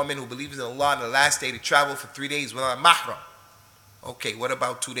for a woman who believes in Allah on the last day to travel for 3 days without a mahram. Okay, what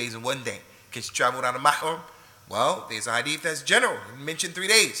about 2 days and 1 day? Can she travel without a mahram? Well, there's a hadith that's general. It mentioned 3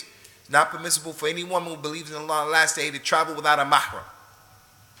 days. It's not permissible for any woman who believes in Allah on the last day to travel without a mahram.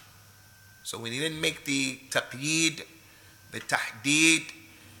 So when he didn't make the taqyeed, the tahdeed,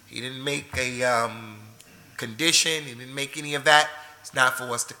 he didn't make a condition, he didn't make any of that. It's not for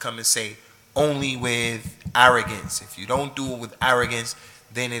us to come and say only with arrogance. If you don't do it with arrogance,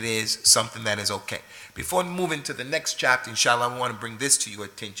 then it is something that is okay. Before moving to the next chapter, inshallah, I want to bring this to your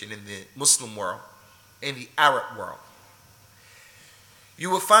attention. In the Muslim world, in the Arab world, you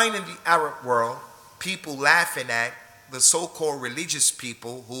will find in the Arab world people laughing at the so-called religious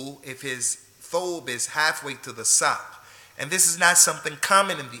people who, if his thobe is halfway to the sock, and this is not something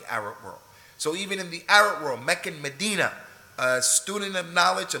common in the Arab world. So even in the Arab world, Mecca and Medina, a student of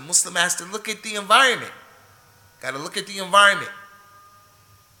knowledge, a Muslim has to look at the environment. Got to look at the environment.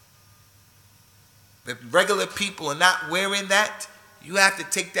 The regular people are not wearing that. You have to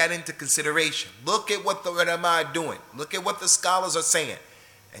take that into consideration. Look at what the ulama are doing. Look at what the scholars are saying.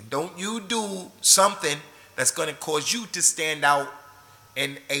 And don't you do something that's going to cause you to stand out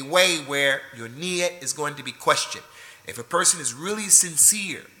in a way where your niyat is going to be questioned. If a person is really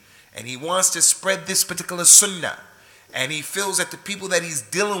sincere and he wants to spread this particular sunnah, and he feels that the people that he's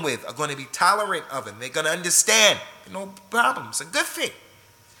dealing with are going to be tolerant of him, they're going to understand, no problem. It's a good thing.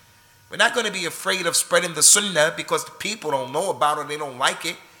 We're not going to be afraid of spreading the sunnah because the people don't know about it, they don't like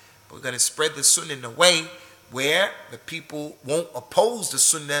it. But we're going to spread the sunnah in a way where the people won't oppose the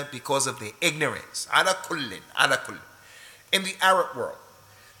sunnah because of their ignorance. Ala kullin, ala kullin. In the Arab world,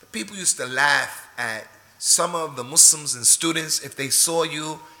 the people used to laugh at some of the Muslims and students if they saw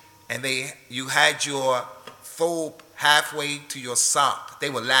you and you had your thobe halfway to your sock. They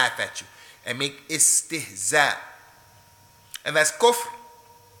would laugh at you and make istihza. And that's kufr.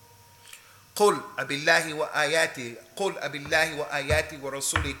 قل أبالله وآياته قل أبالله وآياته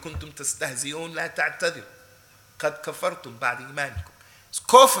ورسوله كنتم تستهزئون لا تعتذروا قد كفرتم بعد إيمانكم. It's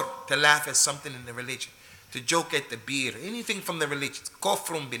kufr to laugh at something in the religion, to joke at the beard, anything from the religion.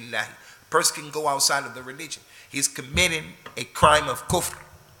 Kufrun billahi. A person can go outside of the religion. He's committing a crime of kufr.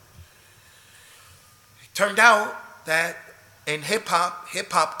 It turned out that in hip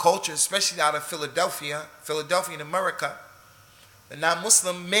hop culture, especially out of Philadelphia in America, the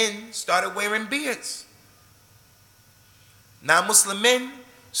non-Muslim men started wearing beards. Non-Muslim men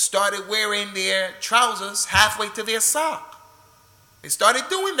started wearing their trousers halfway to their sock. They started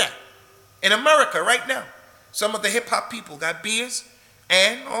doing that in America right now. Some of the hip-hop people got beards,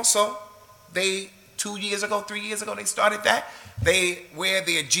 and also they 3 years ago, they started that. They wear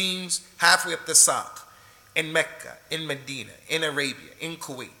their jeans halfway up the sock. In Mecca, in Medina, in Arabia, in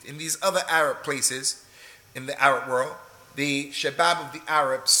Kuwait, in these other Arab places in the Arab world, the shabab of the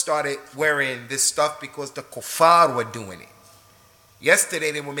Arabs started wearing this stuff because the kuffar were doing it.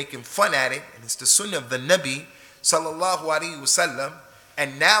 Yesterday they were making fun at it, and it's the sunnah of the Nabi sallallahu alaihi wasallam,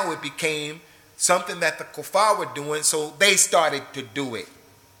 and now it became something that the kuffar were doing, so they started to do it.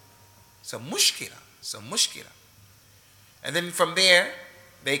 It's a mushkila. And then from there,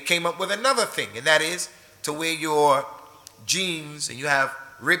 they came up with another thing, and that is to wear your jeans, and you have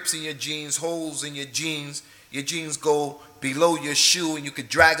rips in your jeans, holes in your jeans go below your shoe, and you could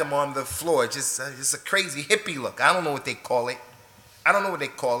drag them on the floor. Just a crazy hippie look. I don't know what they call it.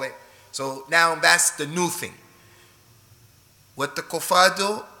 So now that's the new thing. What the kuffar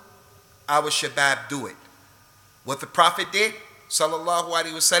do, our shabab do it. What the Prophet did, sallallahu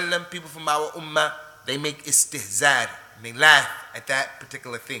alaihi wasallam, people from our ummah, they make istihzar, and they laugh at that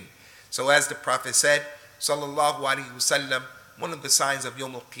particular thing. So as the Prophet said, sallallahu alaihi wasallam, one of the signs of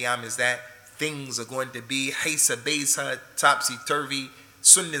Yawm al-Qiyam is that things are going to be haysa baysa, topsy-turvy.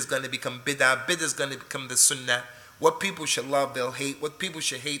 Sunnah is going to become bid'ah. Bid'ah is going to become the sunnah. What people should love, they'll hate. What people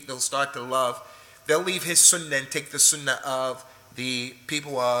should hate, they'll start to love. They'll leave his sunnah and take the sunnah of the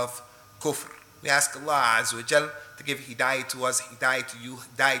people of kufr. We ask Allah Azza wa Jal to give hidayah to us, hidayah to you,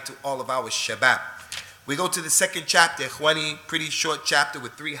 hidayah to all of our shabab. We go to the second chapter, Ikhwani, pretty short chapter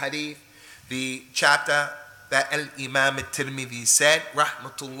with 3 hadith. The chapter that Al-Imam At-Tirmidhi said,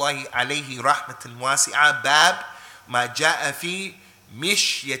 Rahmatullahi alayhi rahmatan wasi'a, bab ma ja'a fi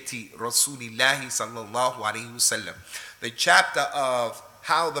mishyati Rasulillahi sallallahu alayhi wasallam. The chapter of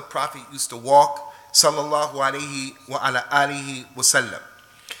how the Prophet used to walk, sallallahu alayhi wa ala alihi wasallam.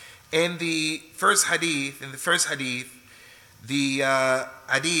 In the first hadith, the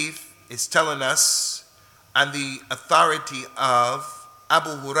hadith is telling us on the authority of Abu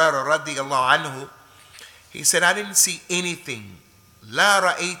Hurairah radiyallahu anhu. He said, I didn't see anything. La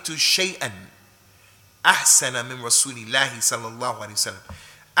ra'aytu shay'an ahsana min Rasulillahi sallallahu alayhi wasallam.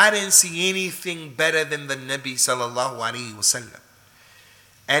 I didn't see anything better than the Nabi sallallahu alayhi wasallam.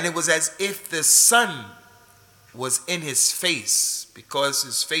 And it was as if the sun was in his face, because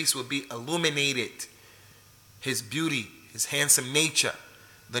his face would be illuminated. His beauty, his handsome nature,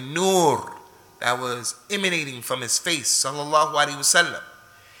 the nur that was emanating from his face, sallallahu alayhi wasallam.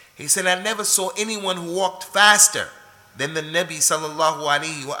 He said, I never saw anyone who walked faster than the Nabi sallallahu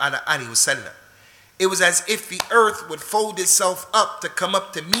alayhi wa alihi wasallam. It was as if the earth would fold itself up to come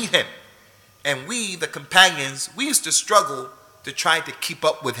up to meet him. And we, the companions, we used to struggle to try to keep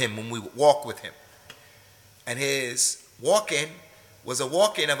up with him when we would walk with him. And his walking was a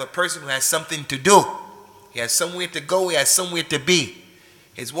walking of a person who has something to do. He has somewhere to go, he has somewhere to be.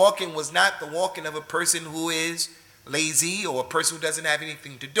 His walking was not the walking of a person who is lazy or a person who doesn't have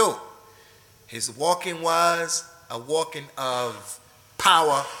anything to do. His walking was a walking of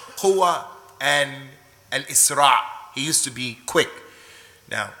power, quwwah, and al-isra'. He used to be quick.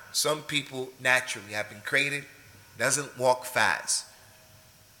 Now, some people naturally have been created, doesn't walk fast.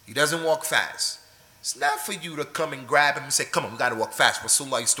 He doesn't walk fast. It's not for you to come and grab him and say, come on, we got to walk fast.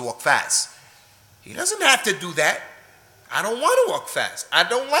 Rasulullah used to walk fast. He doesn't have to do that. I don't want to walk fast. I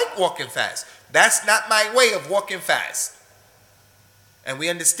don't like walking fast. That's not my way of walking fast. And we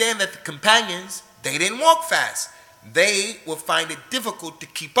understand that the companions, they didn't walk fast. They will find it difficult to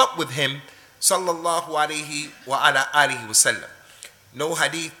keep up with him, sallallahu alayhi wa ala alihi wasallam. No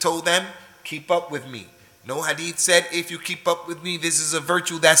hadith told them, keep up with me. No hadith said, if you keep up with me, this is a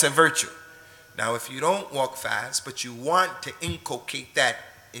virtue, that's a virtue. Now, if you don't walk fast, but you want to inculcate that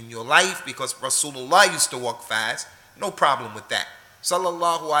in your life because Rasulullah used to walk fast, no problem with that.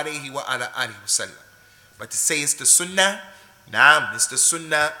 Sallallahu alayhi wa ala alihi wasallam. But to say it's the sunnah, naam, it's the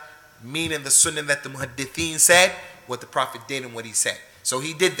sunnah, meaning the sunnah that the muhaddithin said, what the Prophet did and what he said. So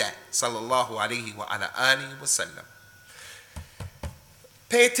he did that. Sallallahu alayhi wa ala alihi wasallam.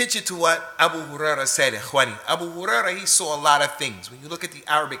 Pay attention to what Abu Hurairah said, Ikhwani. Abu Hurairah, he saw a lot of things. When you look at the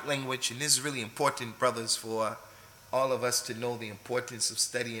Arabic language, and this is really important, brothers, for all of us to know the importance of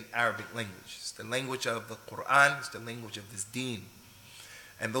studying Arabic language. It's the language of the Quran, it's the language of this deen.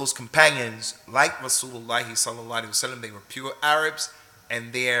 And those companions, like Rasulullah sallallahu alaihi wasallam, they were pure Arabs,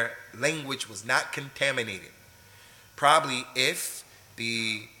 and their language was not contaminated. Probably if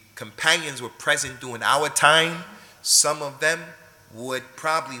the companions were present during our time, some of them would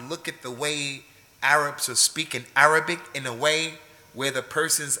probably look at the way Arabs are speaking Arabic in a way where the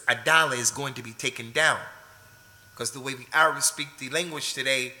person's adala is going to be taken down. Because the way the Arabs speak the language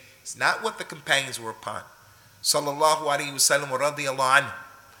today is not what the companions were upon. Sallallahu alayhi wasallam wa radiyallahu anhu.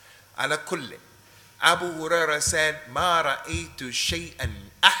 Ala kulli. Abu Hurairah said, Ma ra'aytu shay'an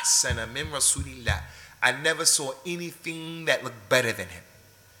ahsana min Rasulillah. I never saw anything that looked better than him.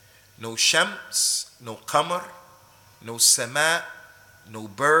 No shams, no qamar, no sama, no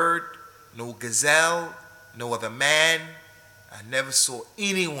bird, no gazelle, no other man. I never saw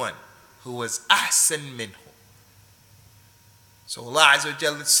anyone who was ahsan minhu. So Allah Azza wa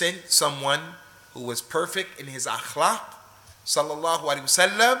Jalla sent someone who was perfect in his akhlaq, sallallahu alaihi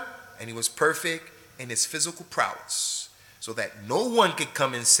wasallam, and he was perfect in his physical prowess, so that no one could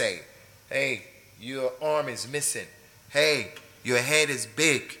come and say, hey, your arm is missing. Hey, your head is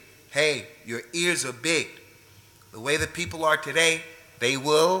big. Hey, your ears are big. The way the people are today, they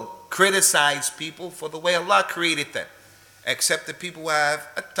will criticize people for the way Allah created them. Except the people who have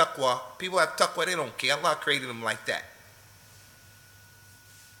a taqwa. People who have taqwa, they don't care. Allah created them like that.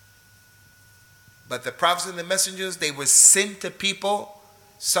 But the prophets and the messengers, they were sent to people.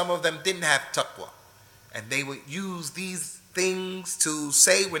 Some of them didn't have taqwa. And they would use these things to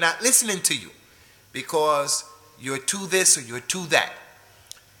say, we're not listening to you because you're too this or you're too that.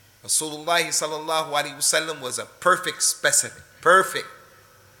 Rasulullah sallallahu alaihi wasallam was a perfect specimen. Perfect.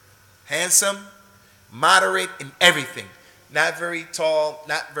 Handsome, moderate in everything. Not very tall,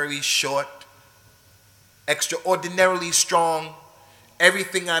 not very short. Extraordinarily strong.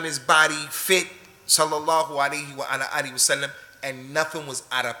 Everything on his body fit. Sallallahu alaihi wa ala alihi wasallam. And nothing was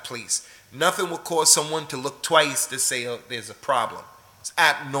out of place. Nothing would cause someone to look twice to say, oh, there's a problem. It's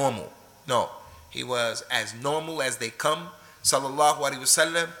abnormal. No. He was as normal as they come. Sallallahu alaihi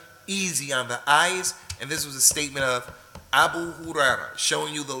wasallam. Easy on the eyes. And this was a statement of Abu Hurairah,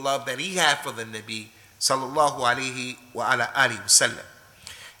 showing you the love that he had for the Nabi sallallahu alaihi wa ala alihi wasallam.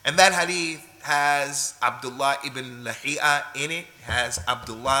 And that hadith has Abdullah ibn Lahi'a in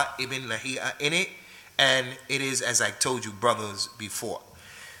it, and it is, as I told you, brothers, before.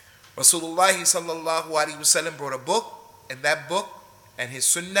 Rasulullah sallallahu alaihi wasallam brought a book, and that book and his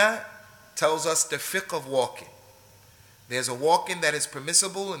sunnah tells us the fiqh of walking. There's a walking that is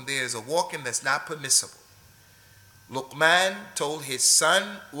permissible, and there's a walking that's not permissible. Luqman told his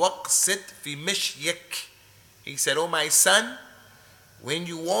son, "Waqsit fi mishyik." He said, "Oh my son, when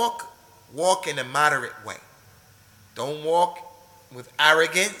you walk, walk in a moderate way. Don't walk with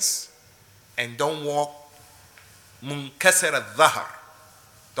arrogance, and don't walk munkasir al-dhahr.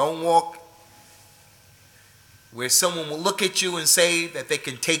 Don't walk where someone will look at you and say that they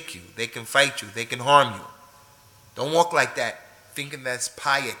can take you, they can fight you, they can harm you. Don't walk like that, thinking that's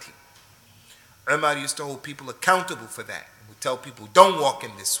piety." Umar used to hold people accountable for that. He would tell people, don't walk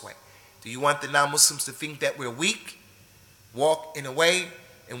in this way. Do you want the non-Muslims to think that we're weak? Walk in a way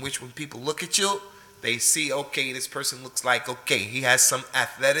in which when people look at you, they see, okay, this person looks like, okay, he has some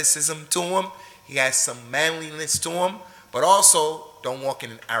athleticism to him, he has some manliness to him, but also don't walk in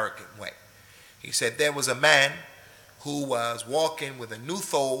an arrogant way. He said there was a man who was walking with a new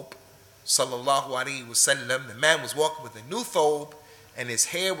thobe, sallallahu alaihi wasallam. The man was walking with a new thobe, and his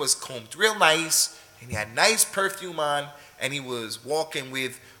hair was combed real nice, and he had nice perfume on, and he was walking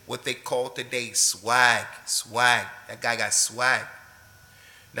with what they call today swag. Swag. That guy got swag.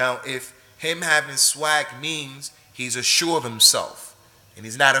 Now, if him having swag means he's assured of himself, and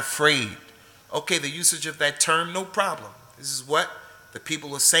he's not afraid, okay, the usage of that term, no problem. This is what the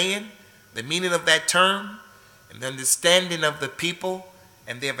people are saying, the meaning of that term, and the understanding of the people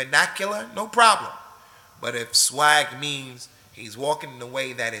and their vernacular, no problem. But if swag means he's walking in a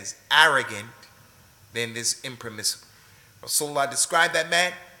way that is arrogant, then this is impermissible. Rasulullah described that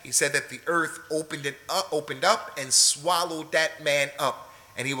man. He said that the earth opened up and swallowed that man up.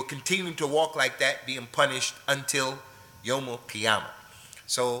 And he will continue to walk like that, being punished until Yom Qiyamah.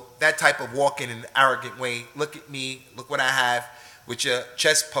 So that type of walking in an arrogant way, look at me, look what I have, with your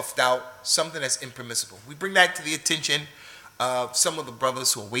chest puffed out, something that's impermissible. We bring that to the attention of some of the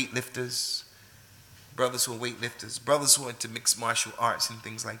brothers who are weightlifters, brothers who are into mixed martial arts and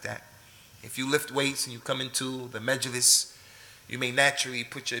things like that. If you lift weights and you come into the majlis, you may naturally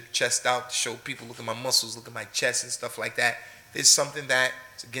put your chest out to show people, look at my muscles, look at my chest and stuff like that. There's something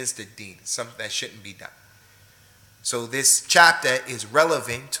that's against the deen, something that shouldn't be done. So this chapter is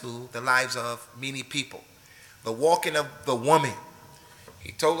relevant to the lives of many people. The walking of the woman.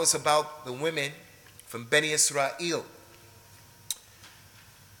 He told us about the women from Beni Israel.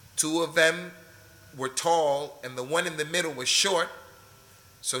 Two of them were tall and the one in the middle was short.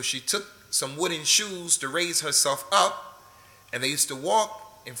 So she took some wooden shoes to raise herself up, and they used to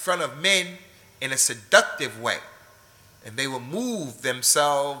walk in front of men in a seductive way. And they would move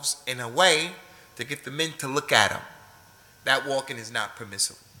themselves in a way to get the men to look at them. That walking is not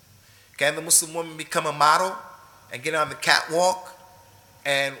permissible. Can the Muslim woman become a model and get on the catwalk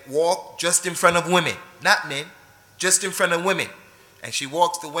and walk just in front of women? Not men, just in front of women. And she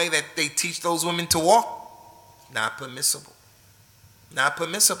walks the way that they teach those women to walk? Not permissible. Not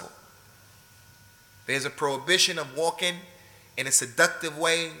permissible. There's a prohibition of walking in a seductive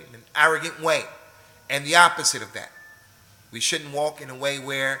way, in an arrogant way. And the opposite of that. We shouldn't walk in a way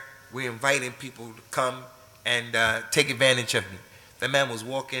where we're inviting people to come and take advantage of me. The man was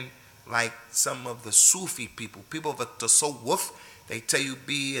walking like some of the Sufi people, people of the Tasawwuf. They tell you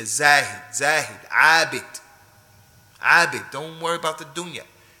be a Zahid, Abid. Don't worry about the dunya.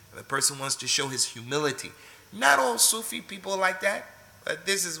 The person wants to show his humility. Not all Sufi people are like that. But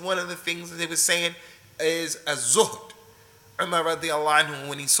this is one of the things that they were saying is a zuhd. Umar radiallahu anhu,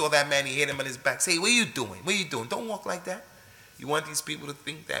 when he saw that man, he hit him on his back. Say, what are you doing? What are you doing? Don't walk like that. You want these people to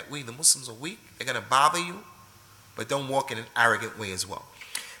think that we, the Muslims, are weak? They're going to bother you? But don't walk in an arrogant way as well.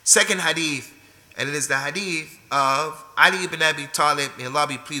 Second hadith, and it is the hadith of Ali ibn Abi Talib, may Allah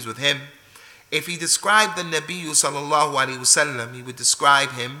be pleased with him. If he described the Nabi sallallahu alaihi wasallam, he would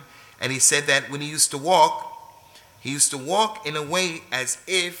describe him, and he said that when he used to walk in a way as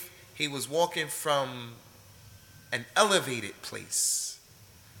if he was walking from an elevated place.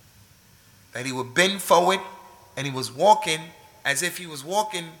 That he would bend forward, and he was walking as if he was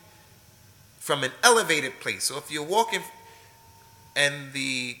walking from an elevated place. So if you're walking and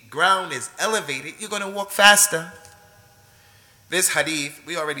the ground is elevated, you're going to walk faster. This hadith,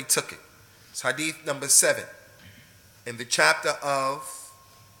 we already took it. It's hadith number 7 in the chapter of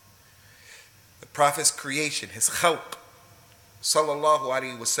the Prophet's creation, his khalq, sallallahu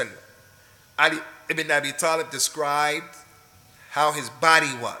alaihi wasallam. Ali ibn Abi Talib described how his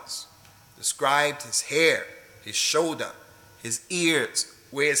body was, described his hair, his shoulder, his ears,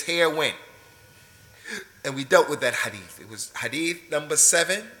 where his hair went. And we dealt with that hadith. It was hadith number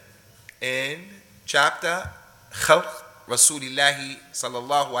 7 in chapter Khalq Rasulillahi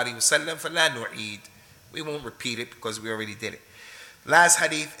sallallahu alaihi wasallam. فَلَا نُعِيد. We won't repeat it because we already did it. Last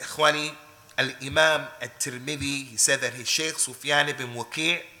hadith, Ikhwani, Al-Imam At Tirmidhi, he said that his Sheikh Sufyan ibn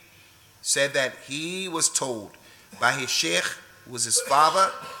Waqi' said that he was told by his Sheikh, who was his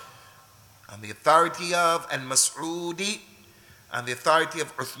father, on the authority of Al-Mas'udi, on the authority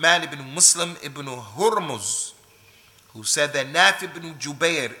of Uthman ibn Muslim ibn Hurmuz, who said that Nafi ibn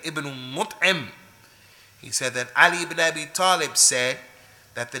Jubair ibn Mut'im, he said that Ali ibn Abi Talib said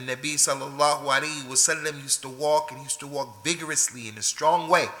that the Nabi sallallahu alaihi wasallam used to walk, and he used to walk vigorously in a strong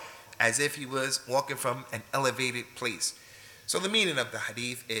way, as if he was walking from an elevated place. So the meaning of the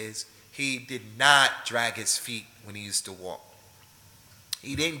hadith is he did not drag his feet when he used to walk.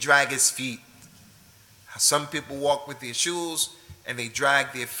 He didn't drag his feet. Some people walk with their shoes and they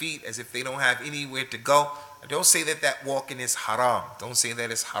drag their feet as if they don't have anywhere to go. I don't say that that walking is haram. Don't say that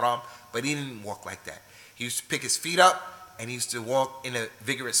it's haram, but he didn't walk like that. He used to pick his feet up and he used to walk in a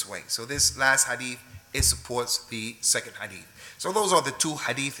vigorous way. So this last hadith, it supports the second hadith. So those are the two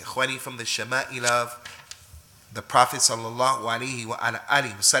hadith, ikhwani, from the Shama'il of the Prophet sallallahu alaihi wa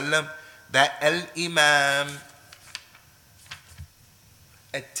alihi wasallam that Al-Imam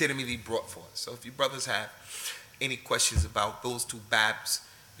At-Tirmidhi brought for us. So if you brothers have any questions about those two babs,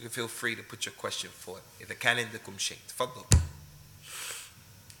 you can feel free to put your question forth. إذا كان عندكم شيء تفضل.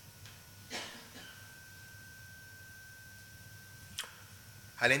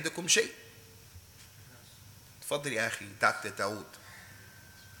 هل عندكم شيء؟ تفضل يا أخي Dr. Dawood.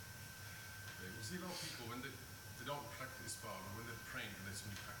 We see a lot of people when they don't practice Isbah, when they're praying, they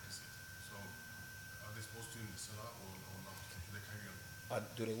suddenly practice it. So are they supposed to do the salah or not? Do they carry on?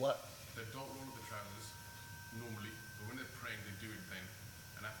 Do they what? They don't roll up the trousers normally, but when they're praying, they do it then.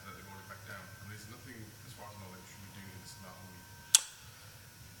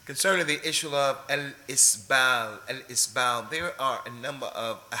 Concerning the issue of al-isbal, there are a number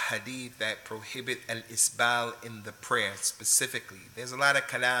of hadith that prohibit al-isbal in the prayer specifically. There's a lot of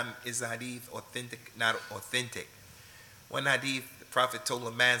kalam, is the hadith authentic, not authentic. One hadith, the Prophet told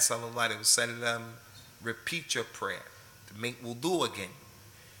a man, sallallahu alaihi wasallam, repeat your prayer to make wudu again.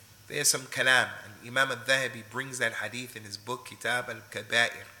 There's some kalam, and Imam At Thahabi brings that hadith in his book Kitab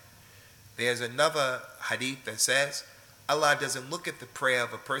al-Kaba'ir. There's another hadith that says Allah doesn't look at the prayer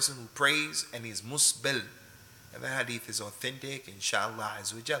of a person who prays and is musbil. And the hadith is authentic, inshallah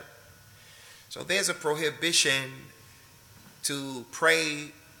azawajal. So there's a prohibition to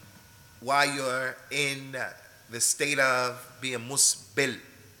pray while you're in the state of being musbil.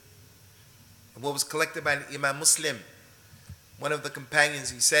 And what was collected by Imam Muslim, one of the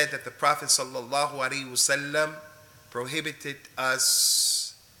companions, he said that the Prophet sallallahu alaihi wasallam prohibited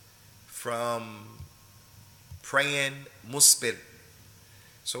us from praying musbil.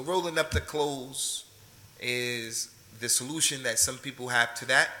 So rolling up the clothes is the solution that some people have to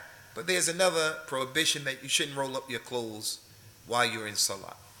that. But there's another prohibition that you shouldn't roll up your clothes while you're in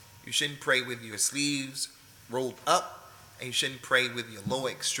salah. You shouldn't pray with your sleeves rolled up, and you shouldn't pray with your lower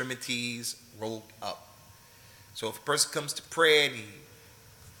extremities rolled up. So if a person comes to pray and he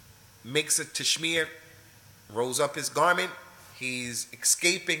makes a tashmir, rolls up his garment, he's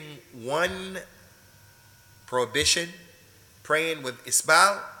escaping one prohibition, praying with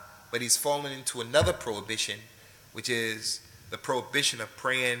isbal, but he's fallen into another prohibition, which is the prohibition of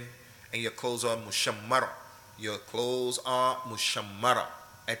praying and your clothes are mushammara. Your clothes are mushammara.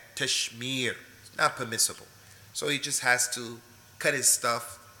 At tashmir. It's not permissible. So he just has to cut his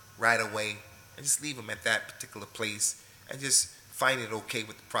stuff right away and just leave him at that particular place and just find it okay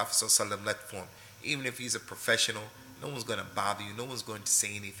with the Prophet ﷺ left for him. Even if he's a professional, no one's going to bother you, no one's going to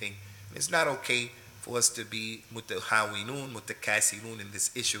say anything. And it's not okay for us to be mutahawinun, mutakasirun in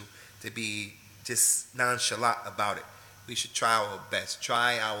this issue, to be just nonchalant about it. We should try our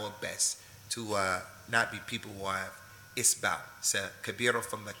best to not be people who have isbal. It's a kabira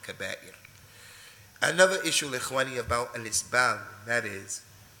from the kaba'ir. Another issue, ikhwani, about al-isbal, that is,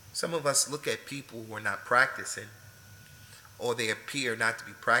 some of us look at people who are not practicing, or they appear not to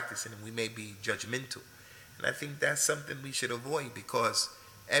be practicing, and we may be judgmental. And I think that's something we should avoid, because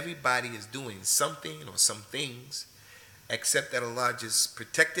everybody is doing something or some things, except that Allah just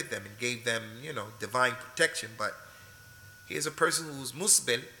protected them and gave them, divine protection. But here's a person who's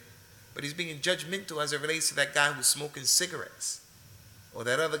musbil, but he's being judgmental as it relates to that guy who's smoking cigarettes, or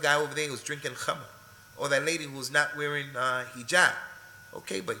that other guy over there who's drinking khamr, or that lady who's not wearing hijab.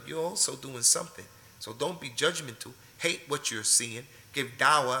 Okay, but you're also doing something. So don't be judgmental. Hate what you're seeing. Give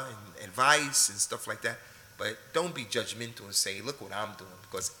dawah and advice and stuff like that. But don't be judgmental and say, look what I'm doing.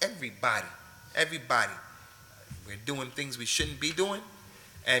 Because everybody, we're doing things we shouldn't be doing.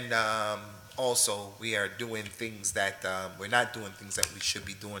 And also, we are doing things that, we're not doing things that we should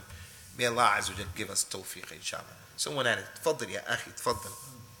be doing. May Allah Azza wa Jal give us tawfiq, inshallah. Someone had it. Tfaddal, ya akhi, tfaddal.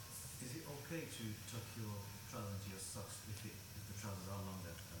 Is it okay to tuck your trousers into your socks if the trousers are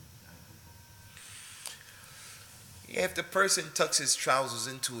longer than the ankle bone? Yeah, if the person tucks his trousers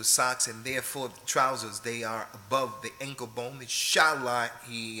into his socks and therefore the trousers, they are above the ankle bone, inshallah,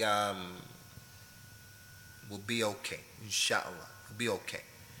 he will be okay. Inshallah, he'll be okay.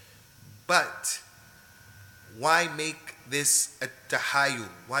 But why make this a tahayul?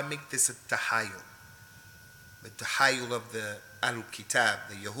 Why make this a tahayul? The tahayul of the Ahlul Kitab,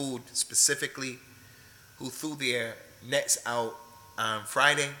 the Yahud specifically, who threw their nets out on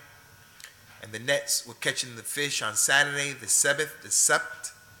Friday, and the nets were catching the fish on Saturday, the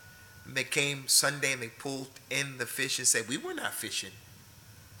Sept. And they came Sunday and they pulled in the fish and said, we were not fishing.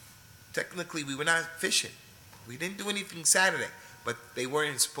 Technically, we were not fishing. We didn't do anything Saturday, but they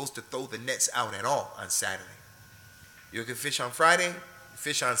weren't supposed to throw the nets out at all on Saturday. You can fish on Friday, you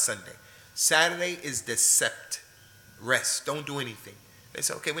fish on Sunday. Saturday is the Sept. Rest. Don't do anything. They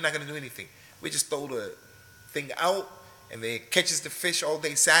say, okay, we're not going to do anything. We just throw the thing out, and they catches the fish all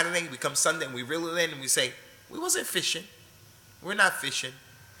day Saturday. We come Sunday, and we reel it in, and we say, we wasn't fishing. We're not fishing.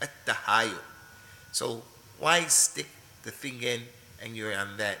 At the higher. So why stick the thing in, and you're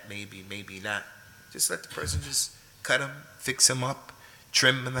on that, maybe not. Just let the person just cut them, fix them up,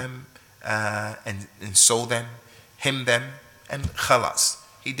 trim them, and sew them, hem them, and khalas.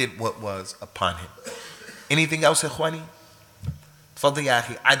 He did what was upon him. Anything else, ikhwani? Tfadli ya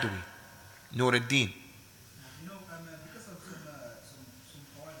akhi, Adwi, Nuruddin. Because of some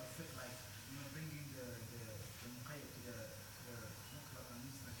part of it, like bringing the muqayyad to the mutlaq and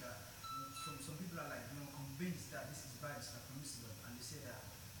things like that. Some people are like convinced that this is bad, it's not permissible, and they say that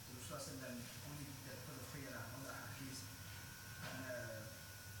the Rasul only because of prayer and all that hadith. And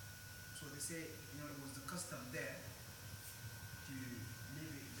custom there to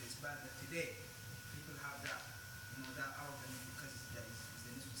leave it this bad. But today, people have that, that argument because it's the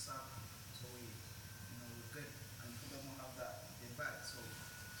initial sub. So we're good, and people don't have that, they're bad. So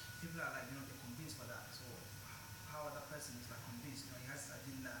people are like, they're convinced for that. So how that person is like convinced, he has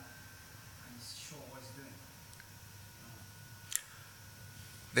adilla and he's sure what he's doing.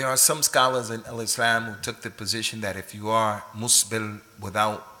 There are some scholars in Islam who took the position that if you are musbil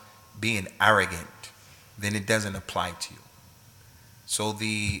without being arrogant, then it doesn't apply to you. So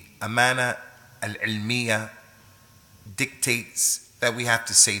the amana al-ilmiya dictates that we have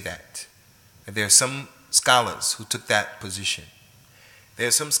to say that. There are some scholars who took that position. There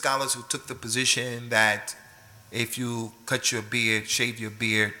are some scholars who took the position that if you cut your beard, shave your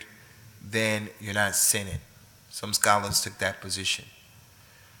beard, then you're not sinning. Some scholars took that position.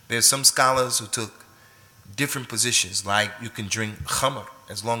 There are some scholars who took different positions, like you can drink khamr.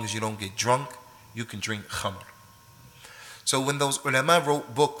 As long as you don't get drunk, you can drink khamr. So when those ulama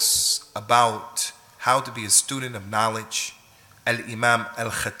wrote books about how to be a student of knowledge, Al-Imam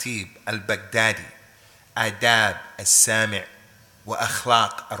Al-Khatib Al-Baghdadi, Adab Al-Sami' wa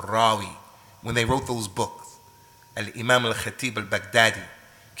Akhlaq Al-Rawi, when they wrote those books, Al-Imam Al-Khatib Al-Baghdadi,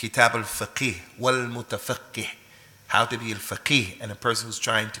 Kitab Al-Faqih Wal-Mutafaqih, how to be al-faqih and a person who's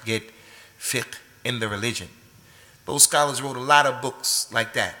trying to get fiqh in the religion. Those scholars wrote a lot of books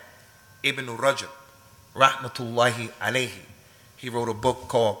like that. Ibn Rajab, rahmatullahi alayhi, he wrote a book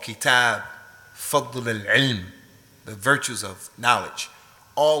called Kitab Fadl al-Ilm, the virtues of knowledge.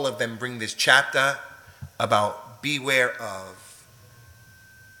 All of them bring this chapter about beware of,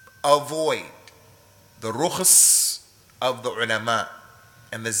 avoid the rukhs of the ulama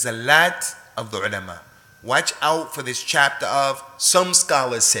and the zalat of the ulama. Watch out for this chapter of some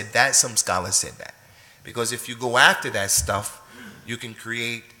scholars said that, some scholars said that. Because if you go after that stuff, you can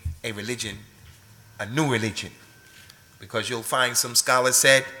create a religion, a new religion. Because you'll find some scholars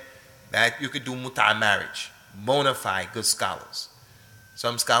said that you could do mut'a marriage, bona fide good scholars.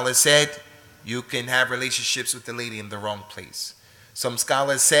 Some scholars said you can have relationships with the lady in the wrong place. Some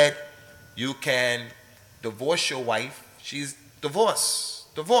scholars said you can divorce your wife, she's divorce,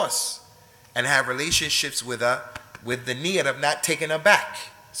 and have relationships with her with the need of not taking her back.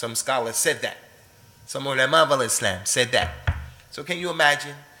 Some scholars said that. Some ulama of Islam said that. So can you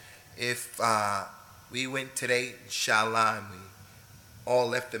imagine if we went today, inshallah, and we all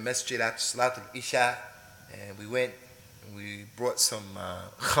left the masjid after Salat al-Isha, and we went and we brought some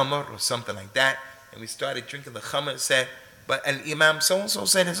khamr or something like that, and we started drinking the khamr and said, but Al-Imam so-and-so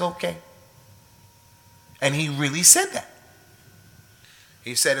said it's okay. And he really said that.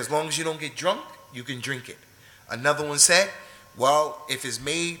 He said, as long as you don't get drunk, you can drink it. Another one said, well, if it's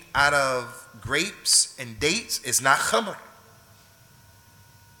made out of grapes and dates, it's not khamr.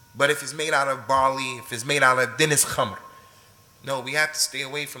 But if it's made out of barley, if it's made out of, then it's khamr. No, we have to stay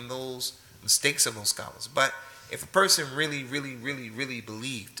away from those mistakes of those scholars. But if a person really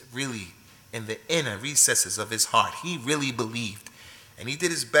believed, really in the inner recesses of his heart, he really believed, and he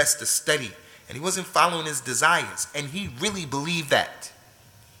did his best to study, and he wasn't following his desires, and he really believed that,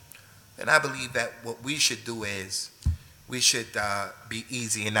 and I believe that what we should do is we should be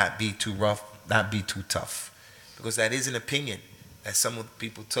easy and not be too rough, not be too tough. Because that is an opinion that some of the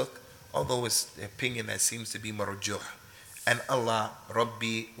people took, although it's an opinion that seems to be marjuh. And Allah,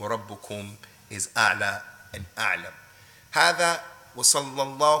 Rabbi wa Rabbukum, is a'la and a'lam. هذا وصلى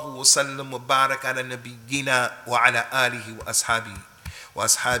الله وسلم وبارك على نبينا وعلى آله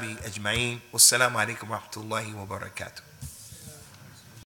وأصحابه أجمعين والسلام عليكم ورحمة الله وبركاته.